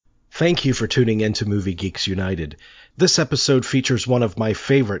Thank you for tuning in to Movie Geeks United. This episode features one of my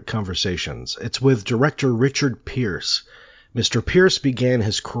favorite conversations. It's with director Richard Pearse. Mr. Pearse began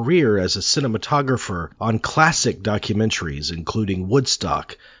his career as a cinematographer on classic documentaries including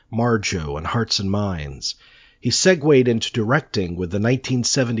Woodstock, Marjoe, and Hearts and Minds. He segued into directing with the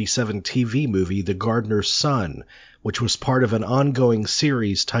 1977 TV movie The Gardener's Son, which was part of an ongoing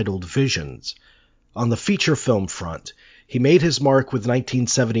series titled Visions. On the feature film front, he made his mark with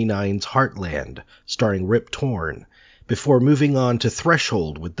 1979's Heartland, starring Rip Torn, before moving on to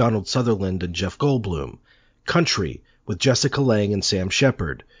Threshold with Donald Sutherland and Jeff Goldblum, Country with Jessica Lange and Sam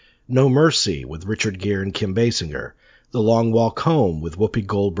Shepard, No Mercy with Richard Gere and Kim Basinger, The Long Walk Home with Whoopi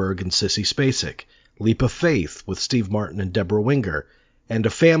Goldberg and Sissy Spacek, Leap of Faith with Steve Martin and Deborah Winger, and A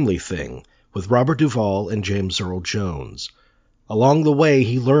Family Thing with Robert Duvall and James Earl Jones. Along the way,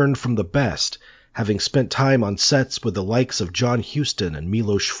 he learned from the best, having spent time on sets with the likes of John Huston and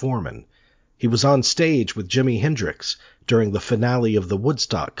Milos Forman. He was on stage with Jimi Hendrix during the finale of the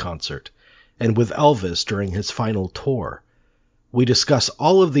Woodstock concert, and with Elvis during his final tour. We discuss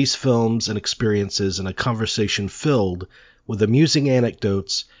all of these films and experiences in a conversation filled with amusing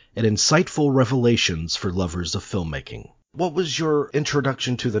anecdotes and insightful revelations for lovers of filmmaking. What was your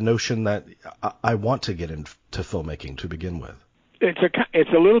introduction to the notion that I want to get into filmmaking to begin with?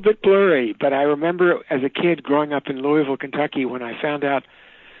 It's a little bit blurry, but I remember as a kid growing up in Louisville, Kentucky, when I found out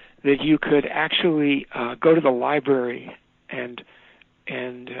that you could actually go to the library and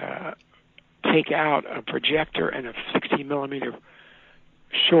take out a projector and a 16 millimeter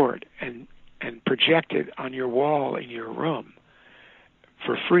short and project it on your wall in your room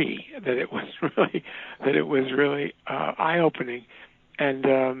for free. That it was really eye-opening, and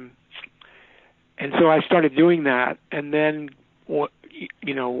so I started doing that, and then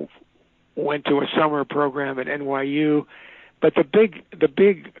went to a summer program at NYU. But the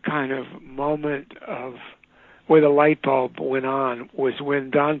big kind of moment of where the light bulb went on was when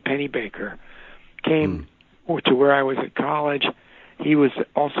Don Pennebaker came to where I was at college. He was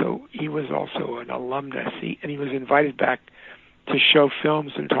also an alumnus, and he was invited back to show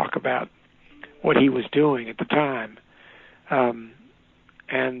films and talk about what he was doing at the time.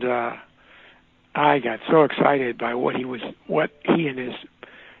 I got so excited by what he and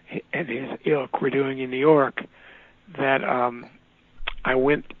his ilk were doing in New York that I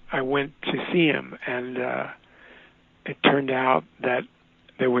went to see him, and it turned out that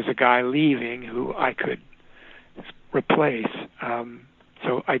there was a guy leaving who I could replace.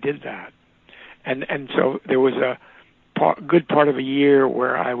 So I did that, and so there was a good part of a year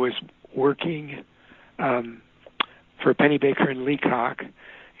where I was working for Pennebaker and Leacock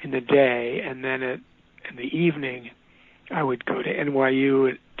in the day, and then in the evening I would go to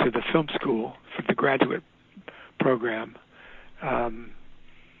NYU to the film school for the graduate program. And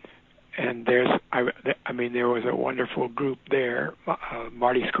there was a wonderful group there.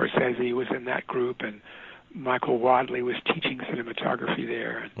 Marty Scorsese was in that group, and Michael Wadley was teaching cinematography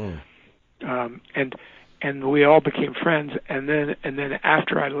there. And we all became friends. And then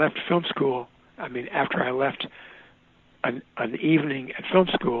after I left film school, after I left an evening at film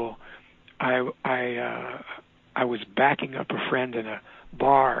school, I was backing up a friend in a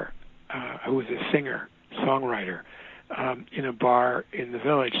bar who was a singer songwriter in a bar in the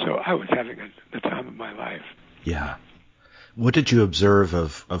Village. So I was having the time of my life. Yeah. What did you observe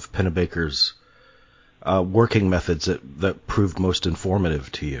of Pennebaker's working methods that proved most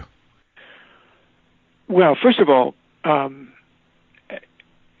informative to you? Well, first of all, I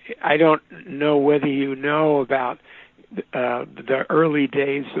don't know whether you know about the early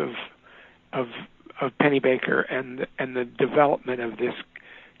days of Pennebaker and the development of this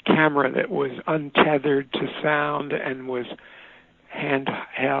camera that was untethered to sound and was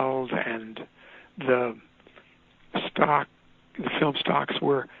handheld, and the film stocks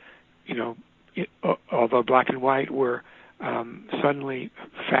were, although black and white, were suddenly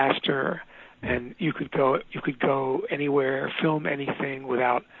faster, and you could go anywhere, film anything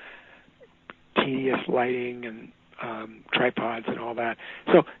without tedious lighting and tripods and all that.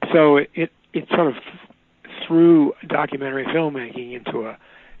 So it sort of threw documentary filmmaking into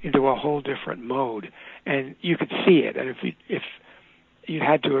a whole different mode, and you could see it. And if you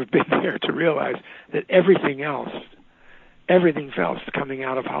had to have been there to realize that everything else coming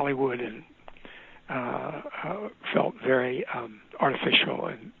out of Hollywood and felt very artificial,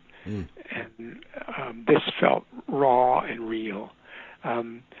 and this felt raw and real.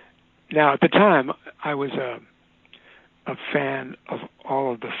 Now, at the time, I was a fan of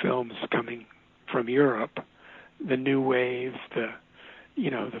all of the films coming from Europe, the New Wave, the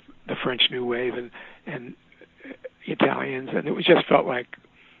French New Wave, and Italians, and it just felt like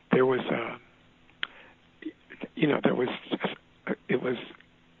there was there was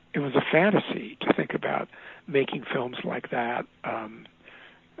it was a fantasy to think about making films like that, and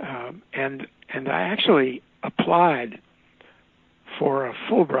I actually applied for a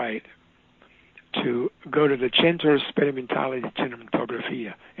Fulbright to go to the Centro Sperimentale di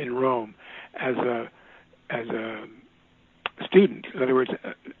Cinematografia in Rome as a student. In other words,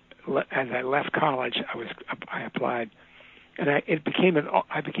 as I left college, I applied, and I became an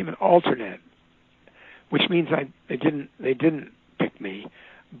alternate, which means they didn't pick me,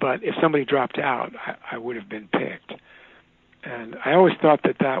 but if somebody dropped out, I would have been picked. And I always thought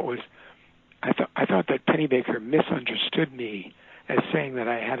that was I thought that Pennebaker misunderstood me as saying that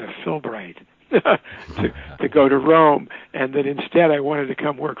I had a Fulbright to go to Rome, and that instead I wanted to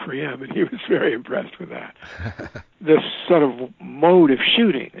come work for him, and he was very impressed with that. This sort of mode of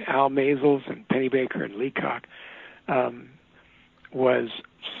shooting, Al Maysles and Pennebaker and Leacock, was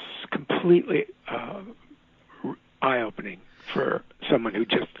completely eye-opening for someone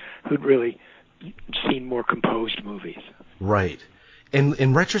who'd really seen more composed movies. Right.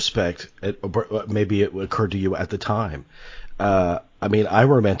 In retrospect, maybe it occurred to you at the time. I mean, I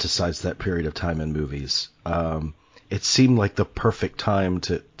romanticized that period of time in movies. It seemed like the perfect time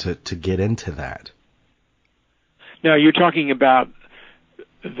to get into that. Now, you're talking about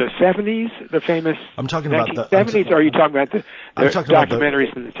the 70s, the famous I'm talking 1970s, or are you talking about the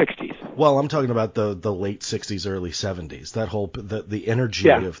documentaries in the 60s? Well, I'm talking about the late 60s, early 70s. That whole the energy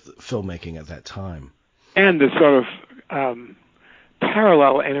of filmmaking at that time, and the sort of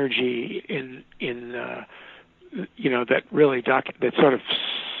parallel energy in that really that sort of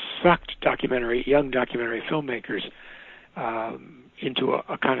sucked young documentary filmmakers into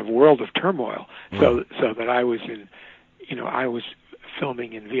a kind of world of turmoil. So that I was I was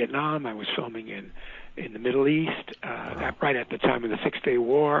filming in Vietnam, I was filming in the Middle East, right at the time of the Six-Day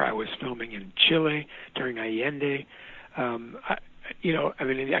War. I was filming in Chile during Allende. I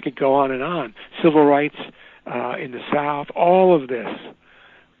could go on and on. Civil rights in the South, all of this.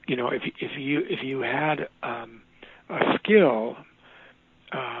 If you had a skill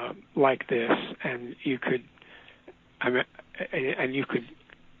like this, and you could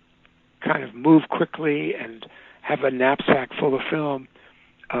kind of move quickly and have a knapsack full of film,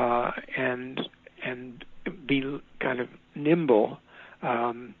 and be kind of nimble,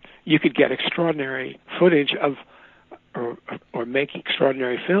 you could get extraordinary footage of make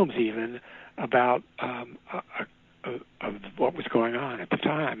extraordinary films even about of what was going on at the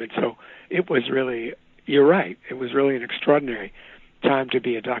time. And so it was really, you're right, it was really an extraordinary time to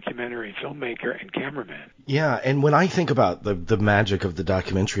be a documentary filmmaker and cameraman. Yeah, and when I think about the magic of the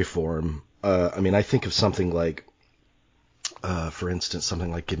documentary form, I think of something like, for instance,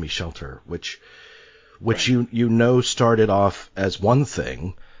 something like Give Me Shelter, which right. you started off as one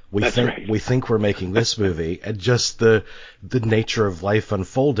thing. We think we're making this movie, and just the nature of life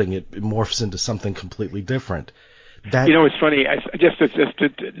unfolding, it morphs into something completely different. It's funny. Just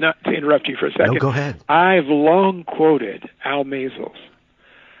to not to interrupt you for a second. No, go ahead. I've long quoted Al Maysles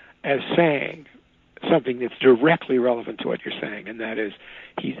as saying something that's directly relevant to what you're saying, and that is,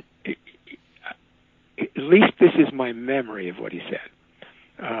 at least this is my memory of what he said.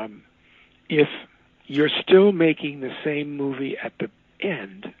 If you're still making the same movie at the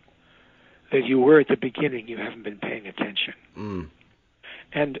end that you were at the beginning, you haven't been paying attention.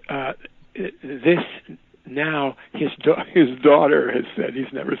 And this now, his daughter has said,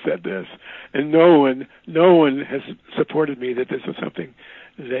 he's never said this, and no one has supported me that this was something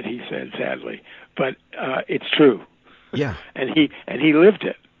that he said, sadly, but it's true. Yeah. and he lived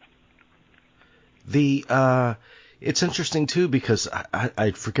it. It's interesting too, because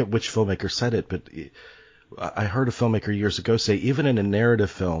I forget which filmmaker said it, but I heard a filmmaker years ago say, even in a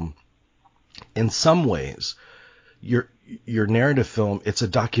narrative film, in some ways, your narrative film, it's a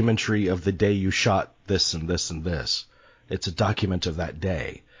documentary of the day you shot this and this and this. It's a document of that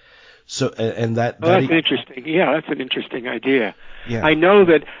day. So, and that's interesting. Yeah, that's an interesting idea. Yeah. I know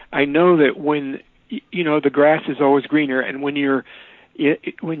that when the grass is always greener, and when you're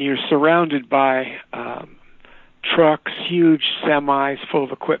surrounded by trucks, huge semis full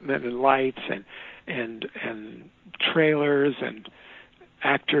of equipment and lights and trailers and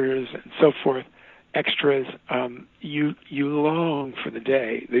actors and so forth, extras, you long for the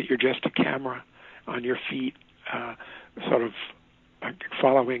day that you're just a camera on your feet, sort of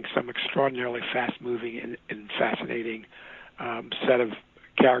following some extraordinarily fast-moving and fascinating set of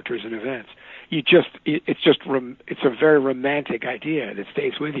characters and events. It's a very romantic idea that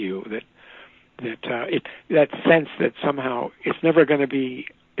stays with you. That sense that somehow it's never going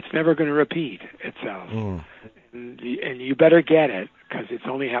to repeat itself. and you better get it because it's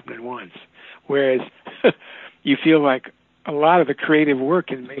only happening once. Whereas you feel like a lot of the creative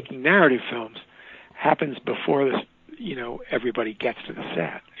work in making narrative films happens before everybody gets to the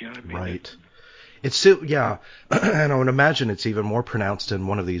set. You know what I mean? Right. It's still, yeah, and I would imagine it's even more pronounced in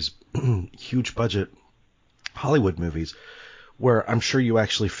one of these huge budget Hollywood movies, where I'm sure you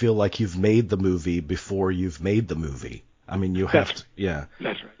actually feel like you've made the movie before you've made the movie. I mean, you have to, yeah.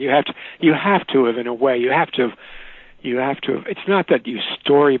 That's right. You have to have, in a way, you have to have. It's not that you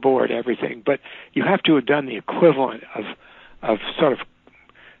storyboard everything, but you have to have done the equivalent of sort of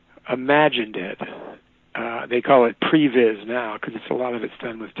imagined it. They call it previs now because a lot of it's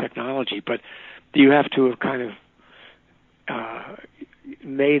done with technology, but you have to have kind of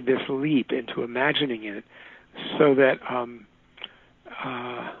made this leap into imagining it, so that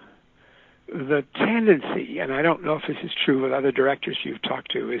the tendency, and I don't know if this is true with other directors you've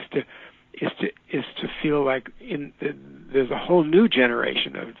talked to, is to feel like there's a whole new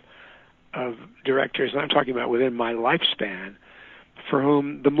generation of directors, and I'm talking about within my lifespan, for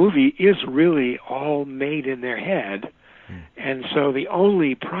whom the movie is really all made in their head. And so the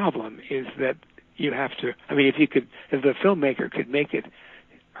only problem is that you have to, I mean, if the filmmaker could make it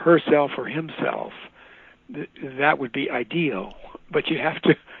herself or himself, that would be ideal. But you have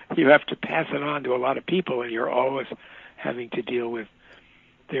to pass it on to a lot of people, and you're always having to deal with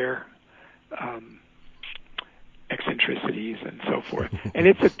their eccentricities and so forth.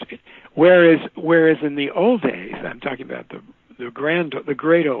 And whereas in the old days, I'm talking about the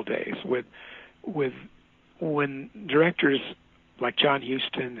great old days, with when directors like John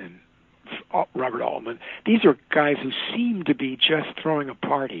Huston and Robert Altman, these are guys who seem to be just throwing a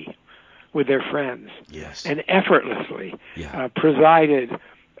party with their friends, yes, and effortlessly presided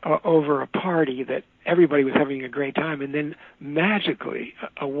over a party that everybody was having a great time, and then magically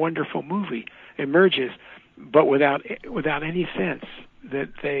a wonderful movie emerges, but without any sense that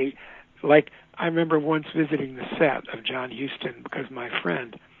they, like, I remember once visiting the set of John Huston because my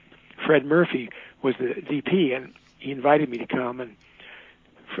friend Fred Murphy was the DP, and he invited me to come, and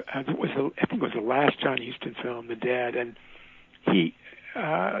I think it was the last John Huston film, The Dead, and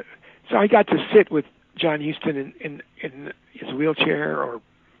so I got to sit with John Huston in his wheelchair or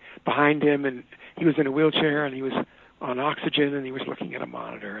behind him, and he was in a wheelchair and he was on oxygen and he was looking at a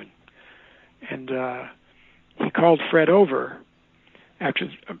monitor, and he called Fred over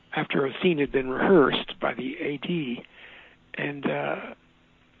after a scene had been rehearsed by the AD, and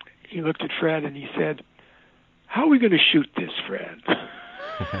he looked at Fred and he said, "How are we going to shoot this, Fred?"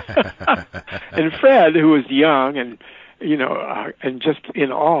 And Fred, who was young and and just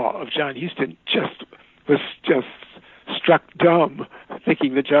in awe of John Huston, was struck dumb,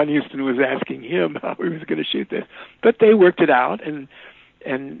 thinking that John Huston was asking him how he was going to shoot this. But they worked it out, and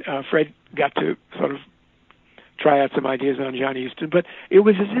Fred got to sort of try out some ideas on John Huston. But it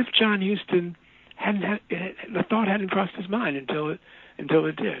was as if John Huston the thought hadn't crossed his mind until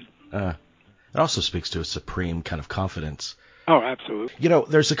it did. It also speaks to a supreme kind of confidence. Oh, absolutely.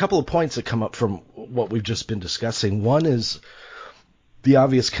 There's a couple of points that come up from what we've just been discussing. One is the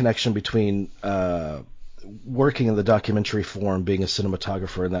obvious connection between working in the documentary form, being a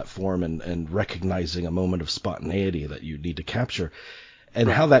cinematographer in that form, and recognizing a moment of spontaneity that you need to capture, and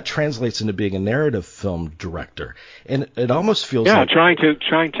how that translates into being a narrative film director. And it almost feels like trying to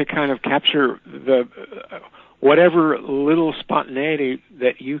kind of capture the whatever little spontaneity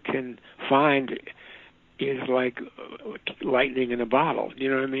that you can find is like lightning in a bottle. You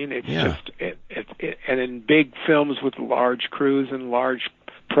know what I mean? It's just and in big films with large crews and large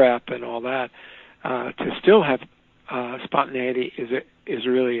prep and all that, to still have spontaneity is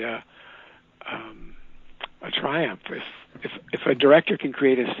really a triumph. If a director can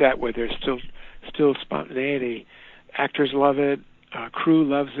create a set where there's still spontaneity, actors love it, crew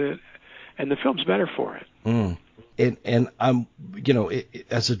loves it, and the film's better for it. Mm. And I'm,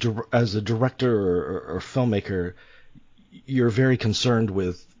 as a director or filmmaker, you're very concerned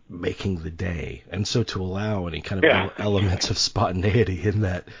with making the day, and so to allow any kind of elements of spontaneity in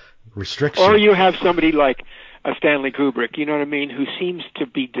that restriction. Or you have somebody like a Stanley Kubrick, you know what I mean, who seems to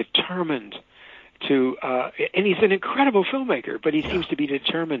be determined to, and he's an incredible filmmaker, but he seems to be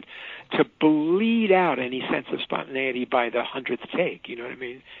determined to bleed out any sense of spontaneity by the 100th take. You know what I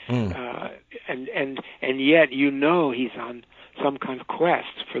mean? And yet he's on some kind of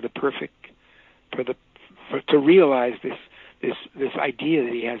quest for the perfect, to realize this idea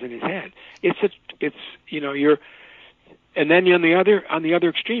that he has in his head. And then on the other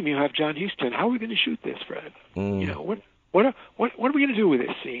extreme you have John Huston. How are we going to shoot this, Fred? What are we going to do with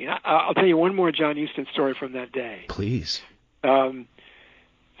this scene? I'll tell you one more John Huston story from that day. Please.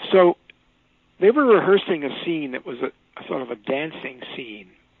 So they were rehearsing a scene that was a sort of a dancing scene.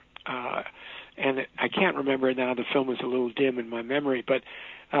 And I can't remember now. The film was a little dim in my memory, but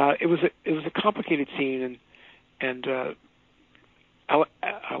it was a complicated scene, and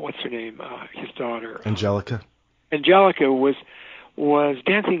what's her name? His daughter, Angelica. Angelica was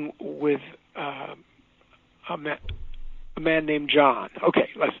dancing with a man named John. Okay,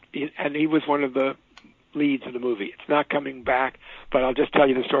 and he was one of the leads of the movie. It's not coming back, but I'll just tell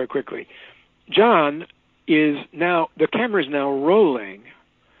you the story quickly. John is now, the camera is now rolling,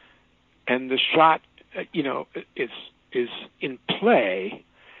 and the shot, is in play,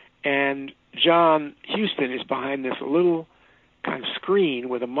 and John Huston is behind this little kind of screen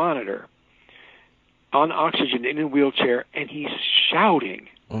with a monitor on oxygen in a wheelchair, and he's shouting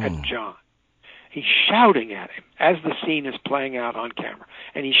at John. He's shouting at him as the scene is playing out on camera,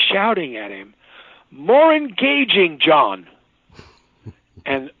 and he's shouting at him, "More engaging, John."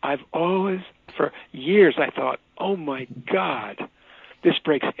 And I've always, for years, I thought, oh my God, this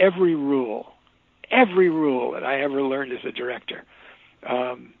breaks every rule that I ever learned as a director.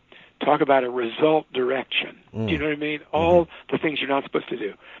 Talk about a result direction. Do you know what I mean? All the things you're not supposed to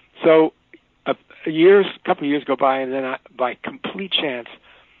do. So a couple of years go by, and then by complete chance,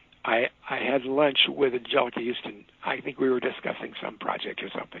 I had lunch with Angelica Huston. I think we were discussing some project or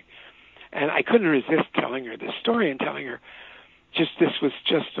something. And I couldn't resist telling her this story and telling her this was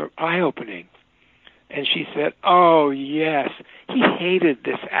just eye-opening. And she said, "Oh, yes, he hated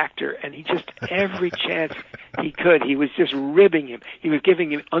this actor, and he just, every chance he could, he was just ribbing him. He was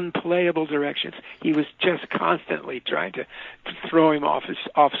giving him unplayable directions. He was just constantly trying to throw him off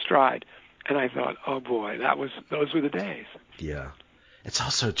stride." And I thought, oh boy, those were the days. Yeah. It's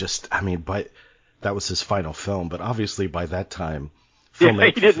also just, that was his final film, but obviously by that time, he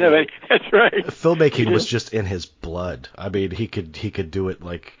didn't have any. That's right. Filmmaking was just in his blood. He could do it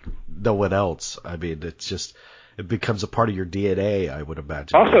like no one else. It's just, it becomes a part of your DNA, I would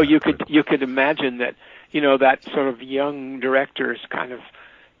imagine. Also, you could imagine that, that sort of young director's kind of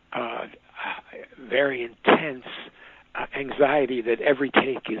very intense anxiety that every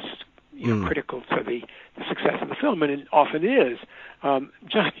take is critical to the success of the film, and it often is. John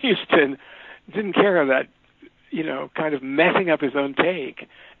Huston didn't care that, kind of messing up his own take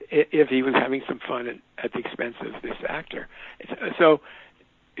if he was having some fun at the expense of this actor. So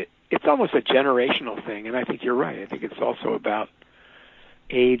it's almost a generational thing, and I think you're right. I think it's also about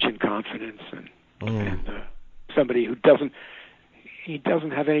age and confidence and somebody who doesn't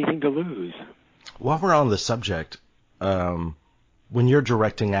have anything to lose. While we're on the subject, when you're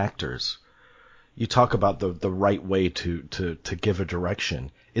directing actors, you talk about the right way to give a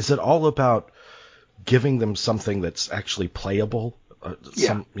direction. Is it all about giving them something that's actually playable? That's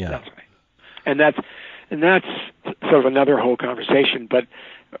right. And that's sort of another whole conversation. But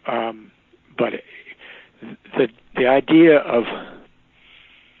the idea of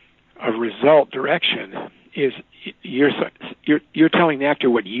result direction is you're telling the actor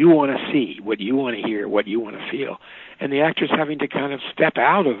what you want to see, what you want to hear, what you want to feel, and the actor's having to kind of step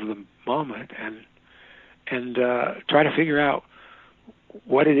out of the moment and try to figure out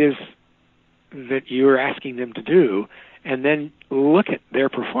what it is that you're asking them to do, and then look at their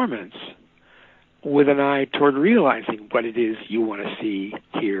performance with an eye toward realizing what it is you want to see,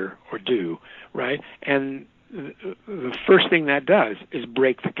 hear, or do, right? And the first thing that does is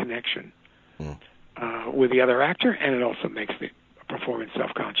break the connection with the other actor, and it also makes the performance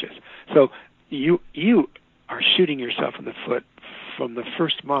self-conscious. So you are shooting yourself in the foot from the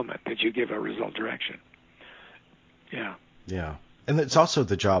first moment that you give a result direction. Yeah. Yeah. And it's also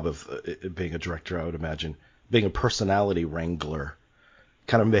the job of being a director, I would imagine, being a personality wrangler,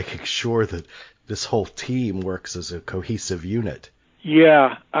 kind of making sure that this whole team works as a cohesive unit.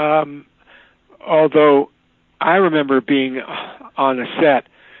 Yeah. Although I remember being on a set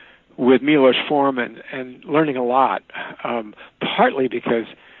with Milos Forman and learning a lot, partly because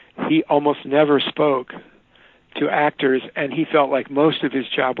he almost never spoke to actors, and he felt like most of his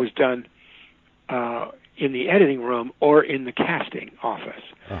job was done in the editing room or in the casting office.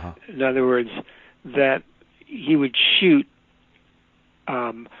 Uh-huh. In other words, that he would shoot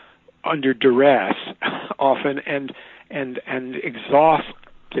under duress often and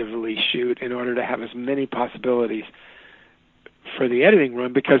exhaustively shoot in order to have as many possibilities for the editing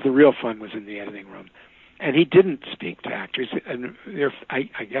room, because the real fun was in the editing room. And he didn't speak to actors, and I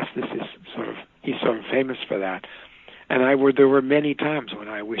guess he's sort of famous for that. And there were many times when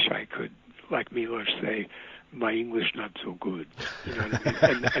I wish I could, like Milos, say, "My English not so good," you know what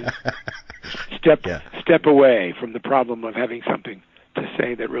I mean? and step away from the problem of having something to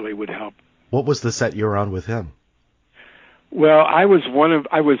say that really would help. What was the set you were on with him? Well, I was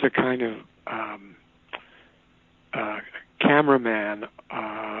a kind of cameraman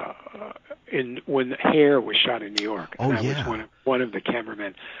when Hair was shot in New York. Oh, and I yeah. was one of the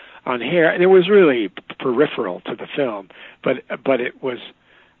cameramen on Hair, and it was really peripheral to the film, but it was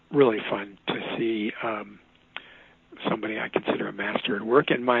really fun to see somebody I consider a master at work.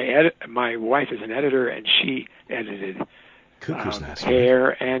 And my wife is an editor, and she edited Cuckoo's Nest, Hair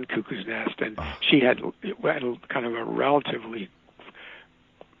right? and Cuckoo's Nest, and she had kind of a relatively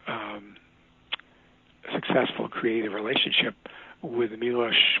successful creative relationship with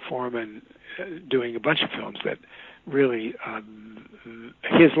Milos Forman, doing a bunch of films that really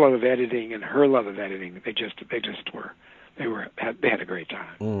his love of editing and her love of editing, they had a great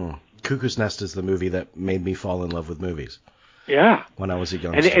time. Cuckoo's Nest is the movie that made me fall in love with movies. Yeah. When I was a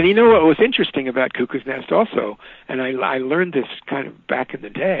youngster. And you know what was interesting about Cuckoo's Nest also, and I learned this kind of back in the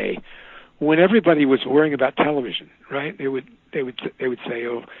day, when everybody was worrying about television, right? They would say,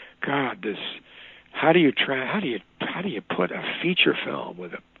 "Oh God, this. How do you put a feature film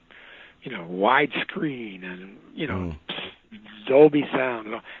with a widescreen and Dolby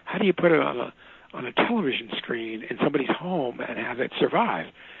sound? How do you put it on a television screen in somebody's home and have it survive?"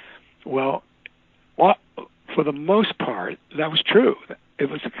 Well, for the most part, that was true. It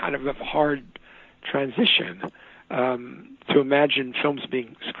was kind of a hard transition to imagine films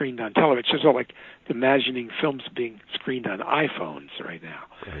being screened on television. It's just like imagining films being screened on iPhones right now.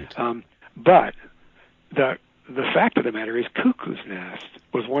 Right. But the fact of the matter is, Cuckoo's Nest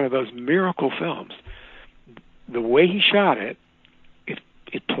was one of those miracle films. The way he shot it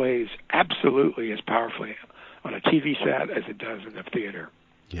plays absolutely as powerfully on a TV set as it does in the theater.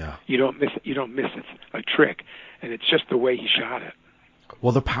 Yeah. You don't miss it, a trick, and it's just the way he shot it.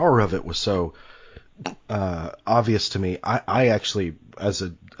 Well, the power of it was so obvious to me. I actually, as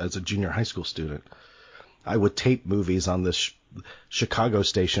a junior high school student, I would tape movies on this Chicago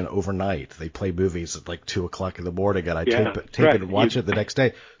station overnight. They play movies at like 2:00 in the morning, and I tape it and watch it the next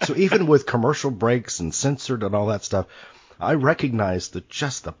day. So even with commercial breaks and censored and all that stuff, I recognized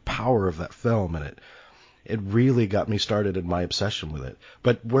just the power of that film, and it really got me started in my obsession with it.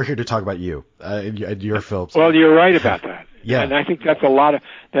 But we're here to talk about you and your films. Well, you're right about that. Yeah. And I think there's a lot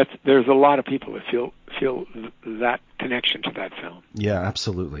of people that feel that connection to that film. Yeah,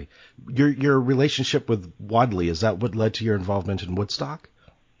 absolutely. Your relationship with Wadley, is that what led to your involvement in Woodstock?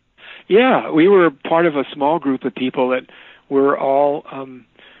 Yeah, we were part of a small group of people that were all,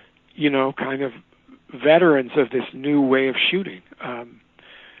 kind of veterans of this new way of shooting.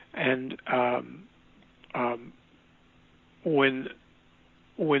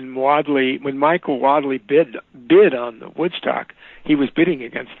 When Michael Wadley bid on the Woodstock, he was bidding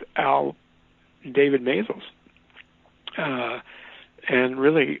against Al and David Maysles. And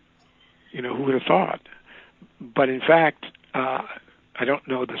really, who would have thought? But in fact, I don't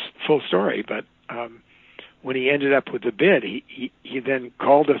know the full story, but when he ended up with the bid, he then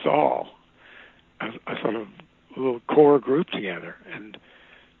called us all, a sort of little core group together, and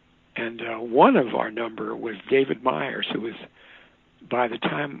one of our number was David Myers, who was, by the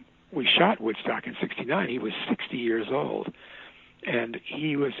time we shot Woodstock in '69, he was 60 years old, and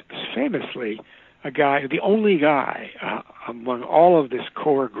he was famously the only guy among all of this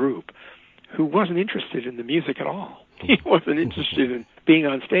core group who wasn't interested in the music at all. He wasn't interested in being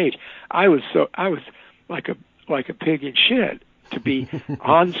on stage. I was like a pig in shit to be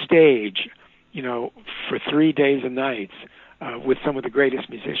on stage, for 3 days and nights with some of the greatest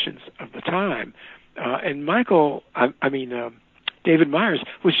musicians of the time. And David Myers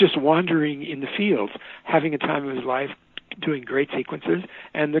was just wandering in the fields, having a time of his life, doing great sequences,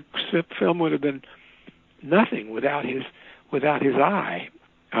 and the film would have been nothing without his eye.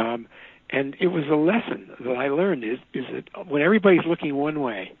 And it was a lesson that I learned is that when everybody's looking one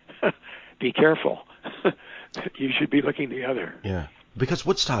way, be careful. You should be looking the other. Yeah, because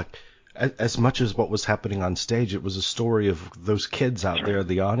Woodstock, as much as what was happening on stage, it was a story of those kids out there,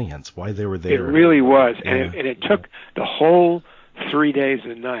 the audience, why they were there. It really was, and it took the whole 3 days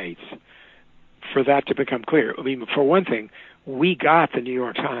and nights for that to become clear. I mean, for one thing, we got the New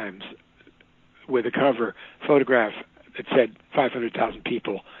York Times with a cover photograph that said 500,000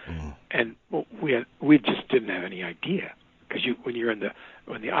 people, and we just didn't have any idea, because when you're in the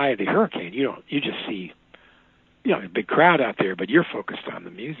eye of the hurricane, you just see a big crowd out there, but you're focused on the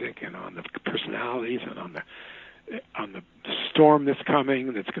music and on the personalities and on the storm that's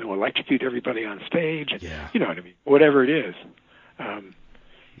coming, that's going to electrocute everybody on stage. Yeah. You know what I mean? Whatever it is.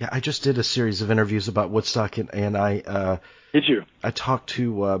 Yeah, I just did a series of interviews about Woodstock, and I did you? I talked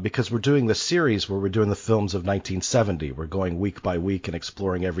to because we're doing this series where we're doing the films of 1970. We're going week by week and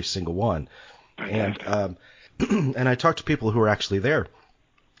exploring every single one. Fantastic. And I talked to people who were actually there.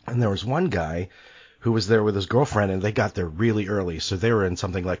 And there was one guy who was there with his girlfriend, and they got there really early, so they were in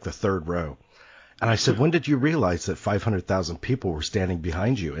something like the third row. And I said, when did you realize that 500,000 people were standing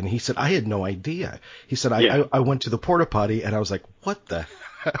behind you? And he said, I had no idea. He said, I went to the porta potty, and I was like, what the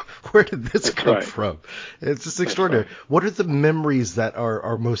where did this come from? It's just extraordinary. Right. What are the memories that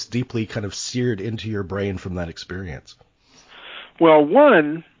are most deeply kind of seared into your brain from that experience? Well,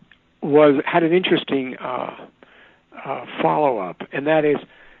 one had an interesting follow-up, and that is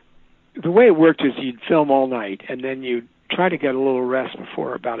the way it worked is you'd film all night, and then you'd try to get a little rest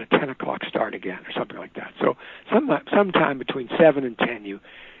before about a 10 o'clock start again or something like that. So sometime between 7 and 10 you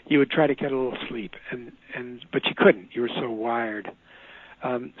would try to get a little sleep, but you couldn't. You were so wired.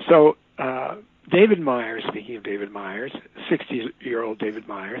 So David Myers, speaking of David Myers, 60-year-old David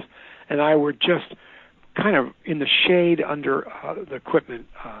Myers, and I were just kind of in the shade under the equipment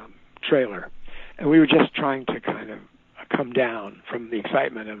trailer, and we were just trying to kind of come down from the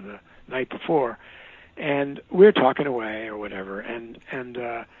excitement of the night before. And we were talking away or whatever, and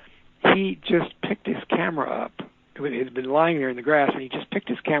he just picked his camera up. It had been lying there in the grass, and he just picked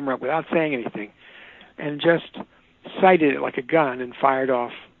his camera up without saying anything, and just sighted it like a gun and fired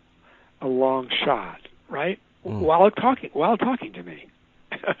off a long shot, right? While talking to me,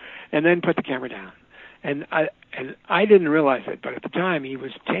 and then put the camera down. And I didn't realize it, but at the time he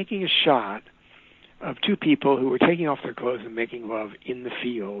was taking a shot of two people who were taking off their clothes and making love in the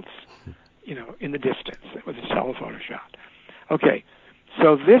fields. In the distance. It was a telephoto shot. Okay,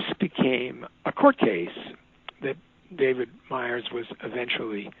 so this became a court case that David Myers was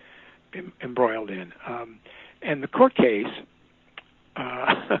eventually embroiled in. And the court case,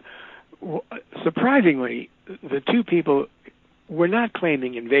 surprisingly, the two people were not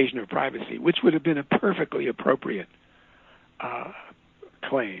claiming invasion of privacy, which would have been a perfectly appropriate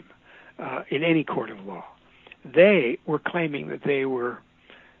claim in any court of law. They were claiming that they were,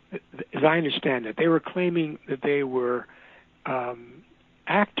 as I understand it, they were claiming that they were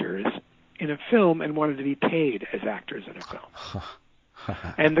actors in a film and wanted to be paid as actors in a film.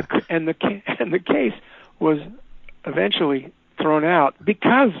 and the case was eventually thrown out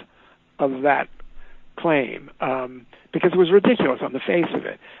because of that claim, because it was ridiculous on the face of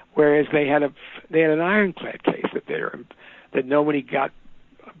it. Whereas they had an ironclad case that nobody got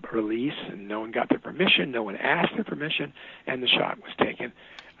a release and no one got their permission, no one asked their permission, and the shot was taken.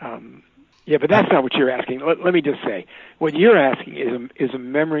 But that's not what you're asking. Let me just say, what you're asking is a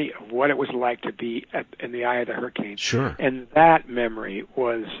memory of what it was like to be in the eye of the hurricane. Sure. And that memory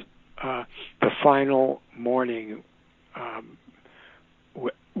was the final morning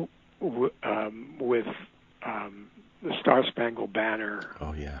with the Star Spangled Banner.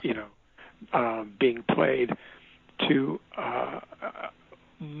 Oh yeah. Being played to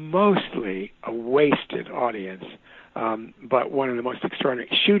mostly a wasted audience. But one of the most extraordinary,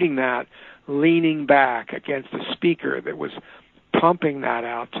 shooting that, leaning back against a speaker that was pumping that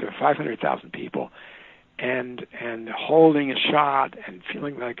out to 500,000 people, and holding a shot and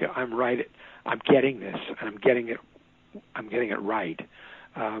feeling like I'm right, I'm getting this, and I'm getting it right,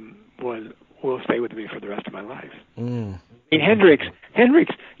 will stay with me for the rest of my life. Mm. I mean, Hendrix,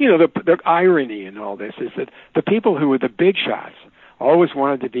 the irony in all this is that the people who were the big shots always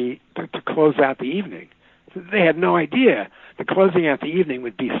wanted to close out the evening. They had no idea the closing out the evening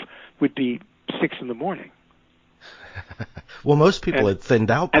would be 6 a.m. Well, most people had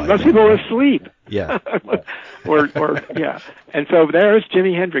thinned out by and most then, people were asleep. Yeah. or yeah. And so there's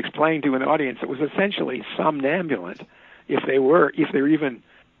Jimi Hendrix playing to an audience that was essentially somnambulant, if they were even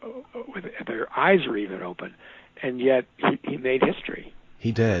their eyes were even open, and yet he made history.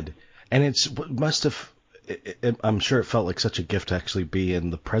 He did, and I'm sure it felt like such a gift to actually be in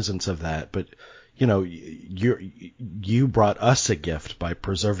the presence of that, but. You brought us a gift by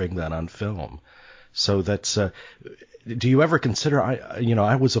preserving that on film. So that's. Do you ever consider?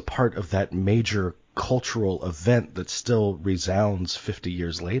 I was a part of that major cultural event that still resounds 50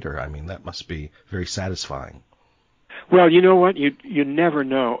 years later. I mean, that must be very satisfying. Well, you know what? You never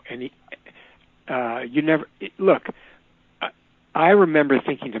know, and you never look. I remember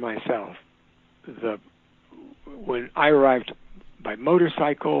thinking to myself, when I arrived by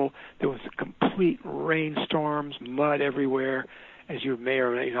motorcycle, there was a complete rainstorms, mud everywhere, as you may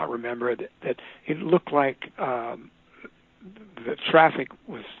or may not remember, that it looked like the traffic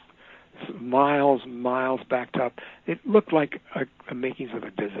was miles backed up. It looked like a makings of a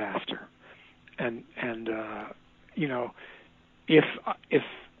disaster. And if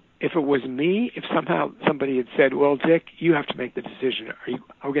it was me, if somehow somebody had said, well, Dick, you have to make the decision.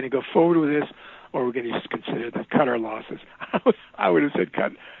 Are we going to go forward with this, or are we going to just consider to cut our losses? I would have said,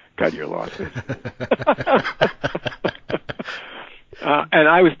 cut your losses. And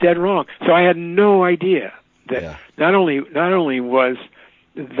I was dead wrong. So I had no idea that Yeah. not only was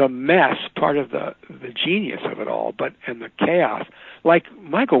the mess part of the genius of it all, but and the chaos. Like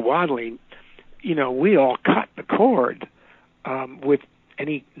Michael Wadley, we all cut the cord with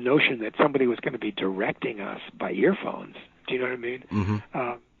any notion that somebody was going to be directing us by earphones. Do you know what I mean?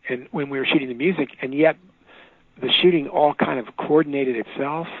 Mm-hmm. And when we were shooting the music, and yet the shooting all kind of coordinated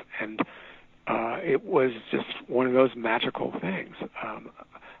itself, and it was just one of those magical things.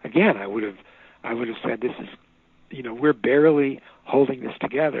 Again, I would have said this is, we're barely holding this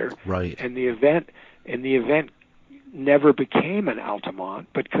together, Right. and the event never became an Altamont,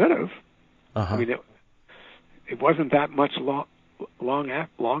 but could have. Uh-huh. I mean, it wasn't that much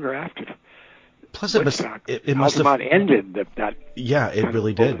longer after. Plus, Woodstock. it must have Altamont ended that. Yeah, it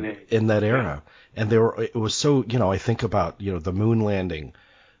really did in that era. Yeah. And it was so, I think about, the moon landing,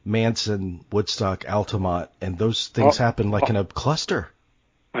 Manson, Woodstock, Altamont, and those things happened like in a cluster.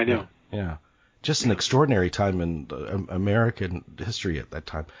 I know. Yeah. Just an extraordinary time in American history at that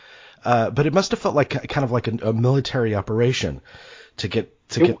time. But it must have felt like kind of like a military operation to get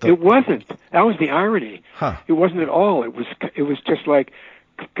the. It wasn't. That was the irony. Huh. It wasn't at all. It was just like,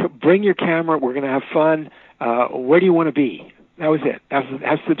 bring your camera. We're going to have fun. Where do you want to be? That was it.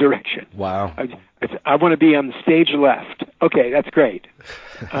 That's the direction. Wow. I want to be on the stage left. Okay, that's great.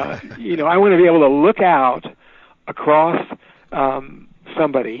 I want to be able to look out across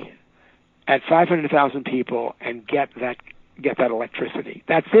somebody at 500,000 people and get that electricity.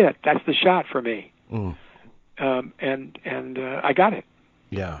 That's it. That's the shot for me. Mm. And I got it.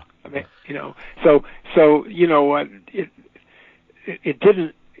 Yeah. I mean, so you know what? It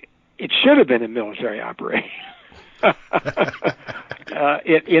didn't. It should have been a military operation.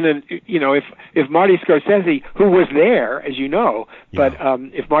 If Marty Scorsese, who was there, as you know, but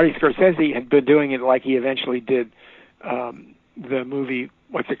if Marty Scorsese had been doing it like he eventually did the movie,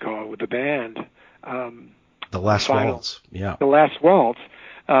 what's it called, with the band, The Last Waltz. Yeah. The Last Waltz,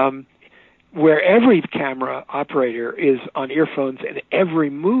 where every camera operator is on earphones and every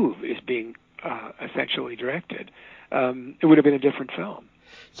move is being essentially directed, it would have been a different film.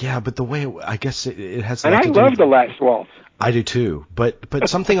 Yeah, but the way I guess it has. And I love The Last Waltz. I do too, but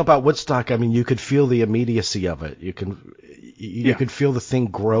something about Woodstock. I mean, you could feel the immediacy of it. You could feel the thing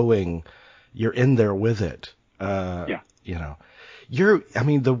growing. You're in there with it. The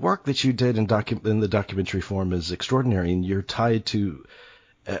work that you did in the documentary form is extraordinary, and you're tied to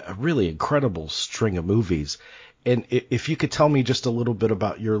a really incredible string of movies. And if you could tell me just a little bit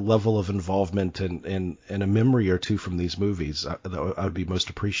about your level of involvement and a memory or two from these movies, I would be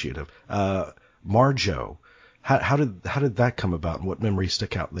most appreciative. Marjo, how did that come about, and what memories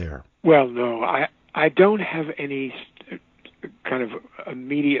stick out there? Well, no, I don't have any kind of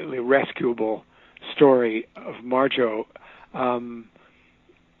immediately rescuable story of Marjo.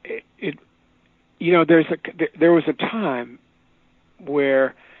 There was a time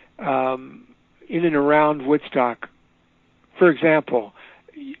where in and around Woodstock, for example,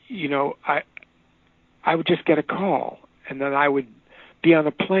 I would just get a call, and then I would be on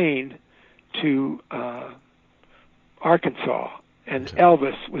a plane to Arkansas, and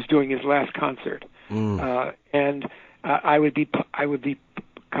Elvis was doing his last concert, and I would be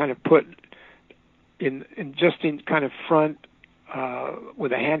kind of put in kind of front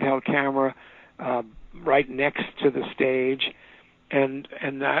with a handheld camera right next to the stage, and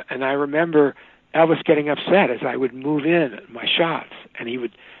I remember Elvis getting upset as I would move in my shots, and he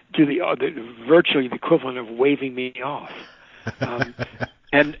would do virtually the equivalent of waving me off.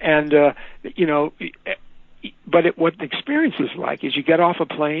 But what the experience is like is you get off a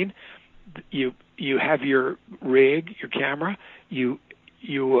plane, you have your rig, your camera, you're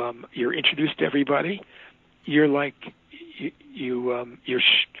introduced to everybody, you're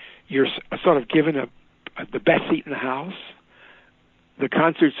sort of given the best seat in the house. The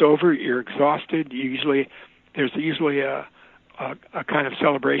concert's over, you're exhausted. There's usually a kind of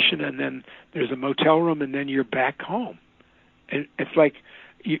celebration, and then there's a motel room, and then you're back home. And it's like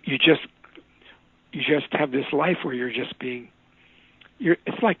you just have this life where you're just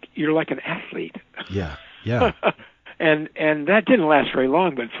it's like you're like an athlete. Yeah. and that didn't last very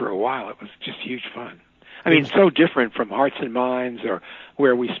long, but for a while it was just huge fun. I mean, so different from Hearts and Minds, or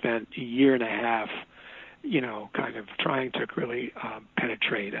where we spent a year and a half, kind of trying to really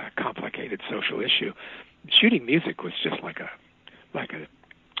penetrate a complicated social issue. Shooting music was just like a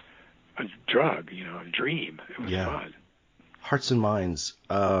drug, a dream. It was fun. Hearts and Minds,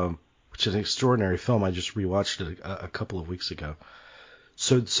 which is an extraordinary film. I just rewatched it a couple of weeks ago.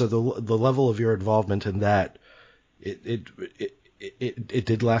 So the level of your involvement in that, it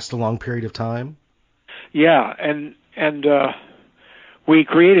did last a long period of time. Yeah, and we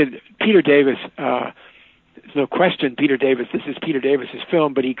created Peter Davis. There's no question, Peter Davis. This is Peter Davis's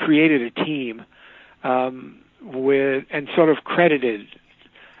film, but he created a team with and sort of credited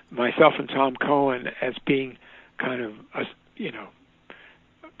myself and Tom Cohen as being kind of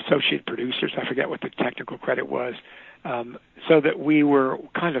associate producers. I forget what the technical credit was. So that we were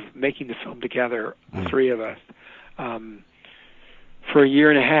kind of making the film together, the three of us, for a year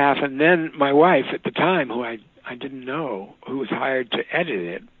and a half. And then my wife at the time, who I didn't know, who was hired to edit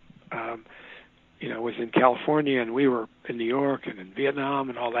it, was in California, and we were in New York and in Vietnam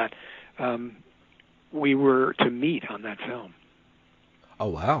and all that. We were to meet on that film. Oh,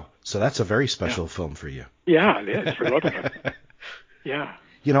 wow. So that's a very special film for you. Yeah, it is for both of us. Yeah.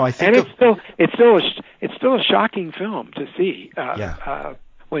 I think, and it's still a shocking film to see.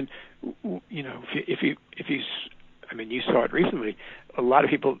 When if you you saw it recently. A lot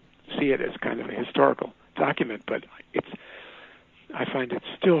of people see it as kind of a historical document, but I find it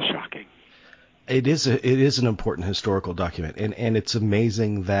still shocking. It is an important historical document, and it's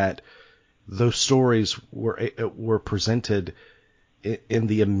amazing that those stories were presented in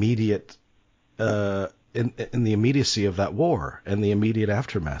the immediate in the immediacy of that war and the immediate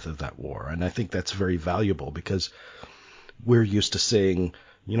aftermath of that war. And I think that's very valuable because we're used to seeing,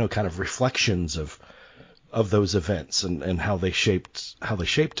 kind of reflections of those events and how they shaped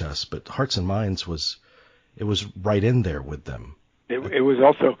us. But Hearts and Minds was right in there with them. It was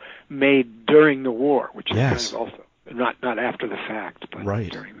also made during the war, which is yes. kind of also not after the fact, but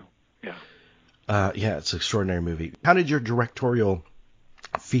right. During the it's an extraordinary movie. How did your directorial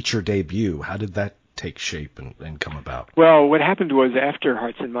feature debut? How did that take shape and come about? Well, what happened was after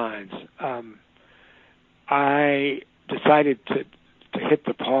Hearts and Minds, I decided to hit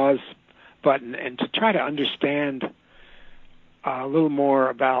the pause button and to try to understand a little more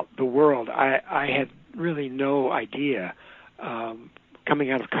about the world. I had really no idea.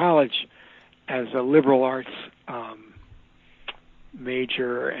 Coming out of college as a liberal arts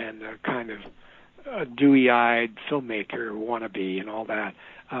major and a kind of a dewy-eyed filmmaker wannabe and all that,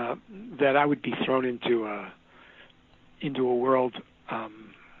 that I would be thrown into a world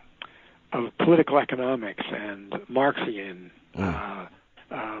of political economics and Marxian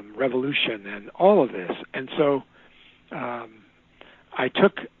revolution and all of this. And so I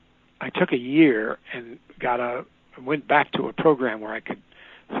took a year and went back to a program where I could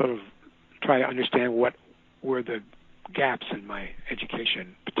sort of try to understand what were the gaps in my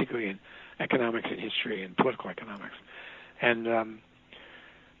education, particularly in economics and history and political economics. And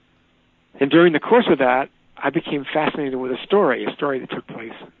during the course of that, I became fascinated with a story that took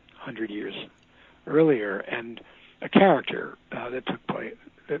place 100 years earlier, and a character that took place,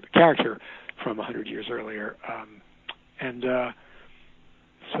 the character from 100 years earlier.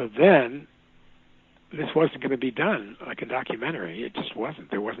 So then, this wasn't going to be done like a documentary. It just wasn't.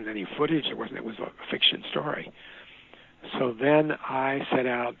 There wasn't any footage. It was a fiction story. So then I set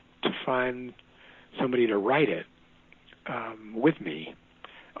out to find somebody to write it with me.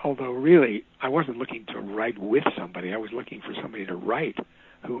 Although really, I wasn't looking to write with somebody. I was looking for somebody to write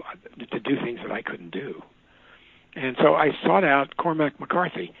to do things that I couldn't do. And so I sought out Cormac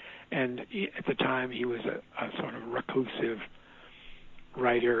McCarthy. And at the time, he was a sort of reclusive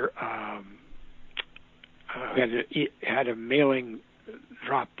writer. Had a mailing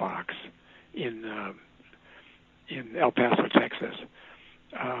drop box in El Paso, Texas,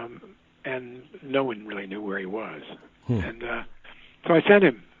 and no one really knew where he was. And so I sent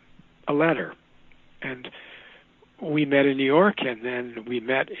him a letter, and we met in New York, and then we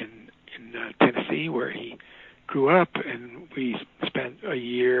met in Tennessee, where he grew up, and we spent a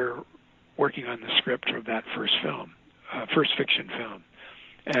year working on the script of that first fiction film.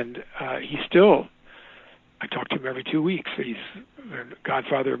 And I talk to him every 2 weeks. He's the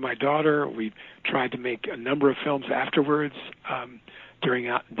godfather of my daughter. We tried to make a number of films afterwards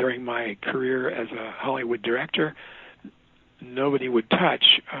during my career as a Hollywood director. Nobody would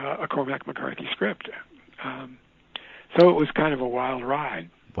touch a Cormac McCarthy script. So it was kind of a wild ride.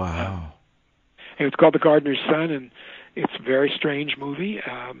 Wow. And it's called The Gardener's Son, and it's a very strange movie,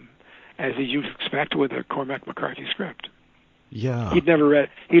 as you'd expect with a Cormac McCarthy script. Yeah. He'd never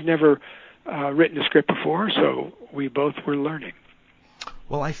written a script before, so we both were learning.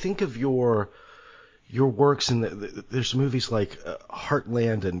 Well, I think of your works, and there's movies like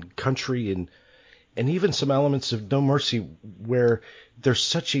Heartland and Country, and even some elements of No Mercy, where there's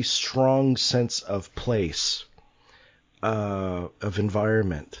such a strong sense of place, of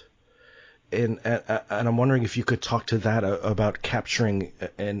environment, and I'm wondering if you could talk to that about capturing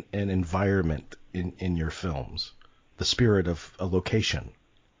an environment in your films, the spirit of a location.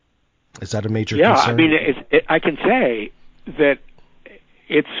 Is that a major concern? I mean, I can say that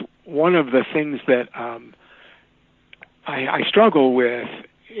it's one of the things that I struggle with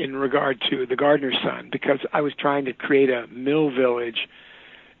in regard to The Gardener's Son, because I was trying to create a mill village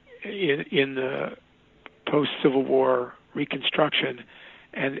in the post-Civil War Reconstruction,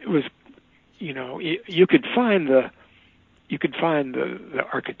 and it was, you could find the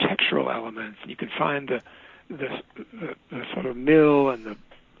architectural elements, you could find the sort of mill and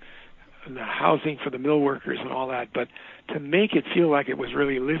the housing for the mill workers and all that, but to make it feel like it was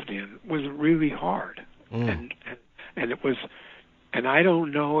really lived in was really hard. And it was, and I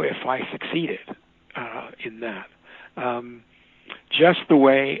don't know if I succeeded in that. Just the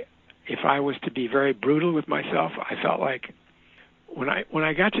way, if I was to be very brutal with myself, I felt like when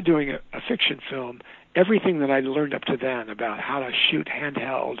I got to doing a fiction film, everything that I'd learned up to then about how to shoot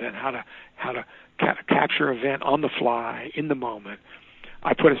handheld and how to capture event on the fly in the moment,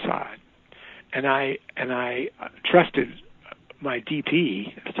 I put aside, and I trusted my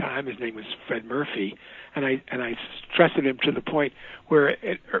DP at the time. His name was Fred Murphy, and I trusted him to the point where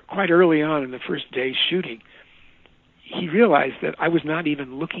quite early on in the first day's shooting, he realized that I was not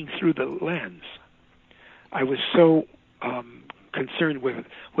even looking through the lens. I was so concerned with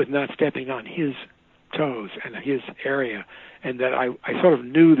not stepping on his toes and his area, and that I sort of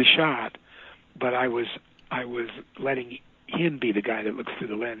knew the shot, but I was letting him be the guy that looks through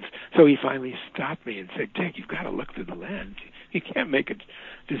the lens. So he finally stopped me and said, "Dick, you've got to look through the lens. You can't make a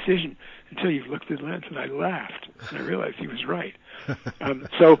decision until you've looked through the lens." And I laughed, and I realized he was right.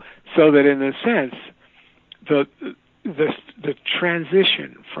 So that in a sense, the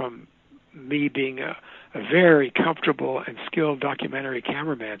transition from me being a very comfortable and skilled documentary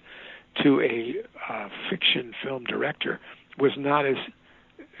cameraman to a fiction film director was not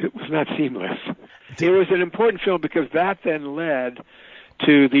seamless. It was an important film because that then led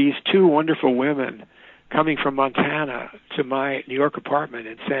to these two wonderful women coming from Montana to my New York apartment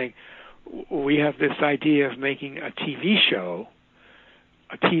and saying, "We have this idea of making a TV show,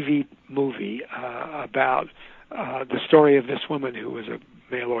 a TV movie about the story of this woman who was a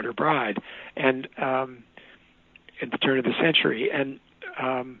mail-order bride, and at the turn of the century." And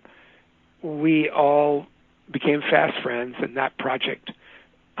we all became fast friends, and that project,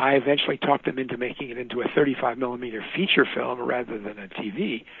 I eventually talked them into making it into a 35mm feature film rather than a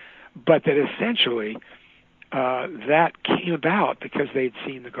TV, but that essentially that came about because they'd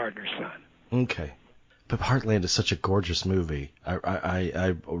seen The Gardener's Son. Okay. But Heartland is such a gorgeous movie.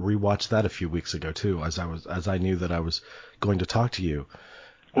 I rewatched that a few weeks ago too, as I knew that I was going to talk to you.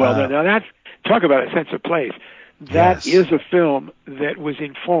 Well, now that's, talk about a sense of place. That is a film that was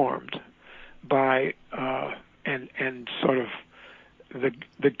informed by and sort of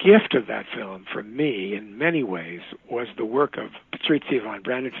the gift of that film for me in many ways was the work of Patrizia von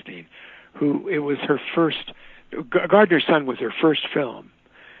Brandenstein, who it was her first. Gardener's Son was her first film.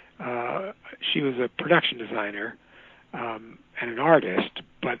 She was a production designer and an artist,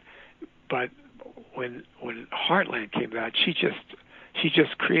 but when Heartland came out, she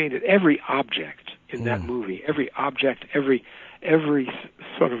just created every object in that movie, every object, every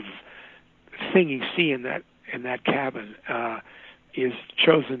sort of thing you see in that cabin is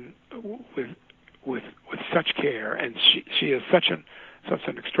chosen with such care, and she is such an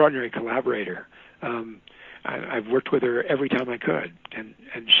extraordinary collaborator. I've worked with her every time I could, and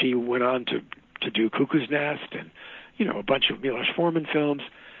she went on to do Cuckoo's Nest and a bunch of Milos Forman films,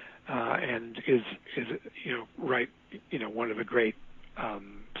 and is one of the great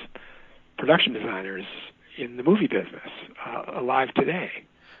production designers in the movie business alive today.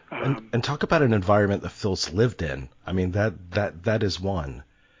 And talk about an environment that Phil's lived in. I mean, that is one.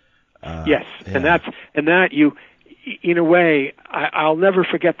 Yes, yeah. and that you, in a way, I'll never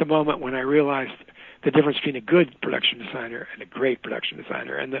forget the moment when I realized the difference between a good production designer and a great production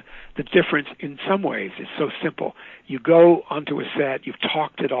designer. And the difference in some ways is so simple. You go onto a set, you've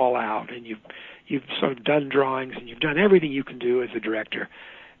talked it all out, and you've sort of done drawings, and you've done everything you can do as a director.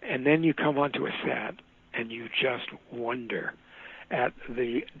 And then you come onto a set, and you just wonder at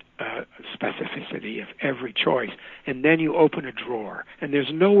the specificity of every choice. And then you open a drawer, and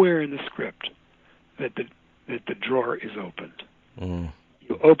there's nowhere in the script that the drawer is opened. Mm.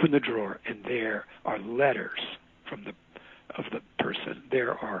 You open the drawer, and there are letters of the person.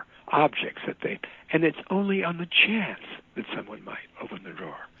 There are objects and it's only on the chance that someone might open the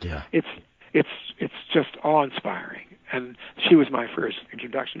drawer. Yeah. It's just awe-inspiring, and she was my first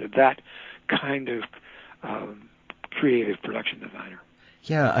introduction to that kind of creative production designer.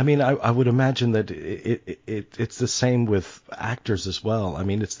 Yeah, I mean, I would imagine that it's the same with actors as well. I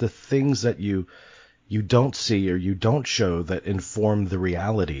mean, it's the things that you don't see or you don't show that inform the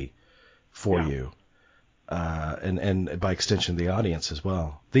reality for you. and by extension the audience as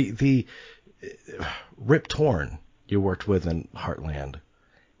well. The Rip Torn you worked with in Heartland,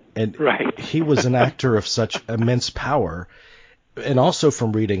 and right. he was an actor of such immense power, and also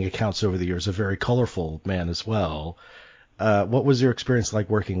from reading accounts over the years, a very colorful man as well. What was your experience like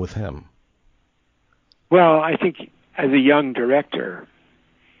working with him? Well, I think as a young director,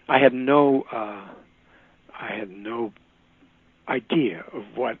 I had no idea of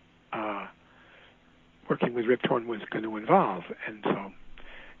what working with Rip Torn was going to involve, and so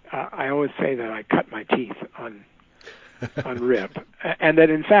I always say that I cut my teeth on Rip, and that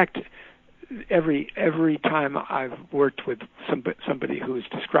in fact every time I've worked with somebody who's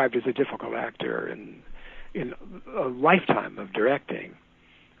described as a difficult actor in a lifetime of directing,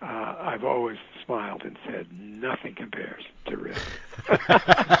 I've always smiled and said nothing compares to Rip.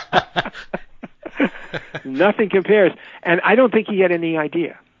 Nothing compares, and I don't think he had any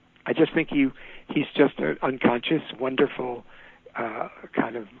idea. I just think he's just an unconscious, wonderful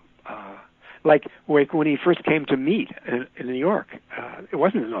kind of like when he first came to meet in New York. It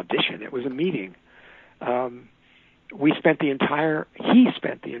wasn't an audition; it was a meeting. He spent the entire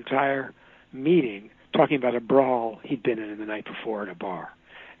meeting talking about a brawl he'd been in the night before at a bar,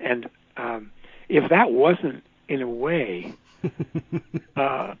 and if that wasn't in a way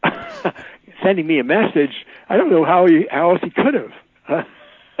sending me a message, I don't know how else he could have.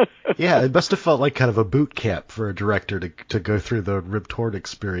 Yeah, it must have felt like kind of a boot camp for a director to go through the Rip Torn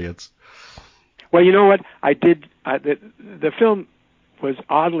experience. Well, you know what? I did. The film was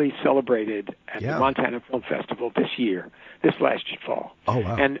oddly celebrated at the Montana Film Festival this last fall. Oh,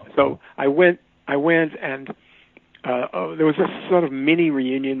 wow. And so I went and there was a sort of mini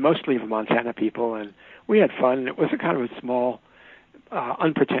reunion, mostly of Montana people, and we had fun. And it was a kind of a small,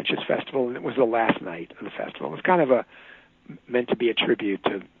 unpretentious festival, and it was the last night of the festival. It was kind of meant to be a tribute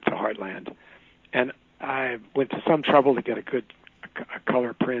to Heartland. And I went to some trouble to get a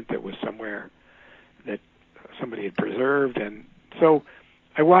color print that was somewhere that somebody had preserved. And so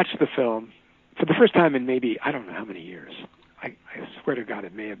I watched the film for the first time in maybe, I don't know how many years. I swear to God,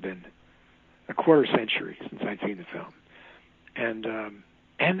 it may have been a quarter century since I'd seen the film.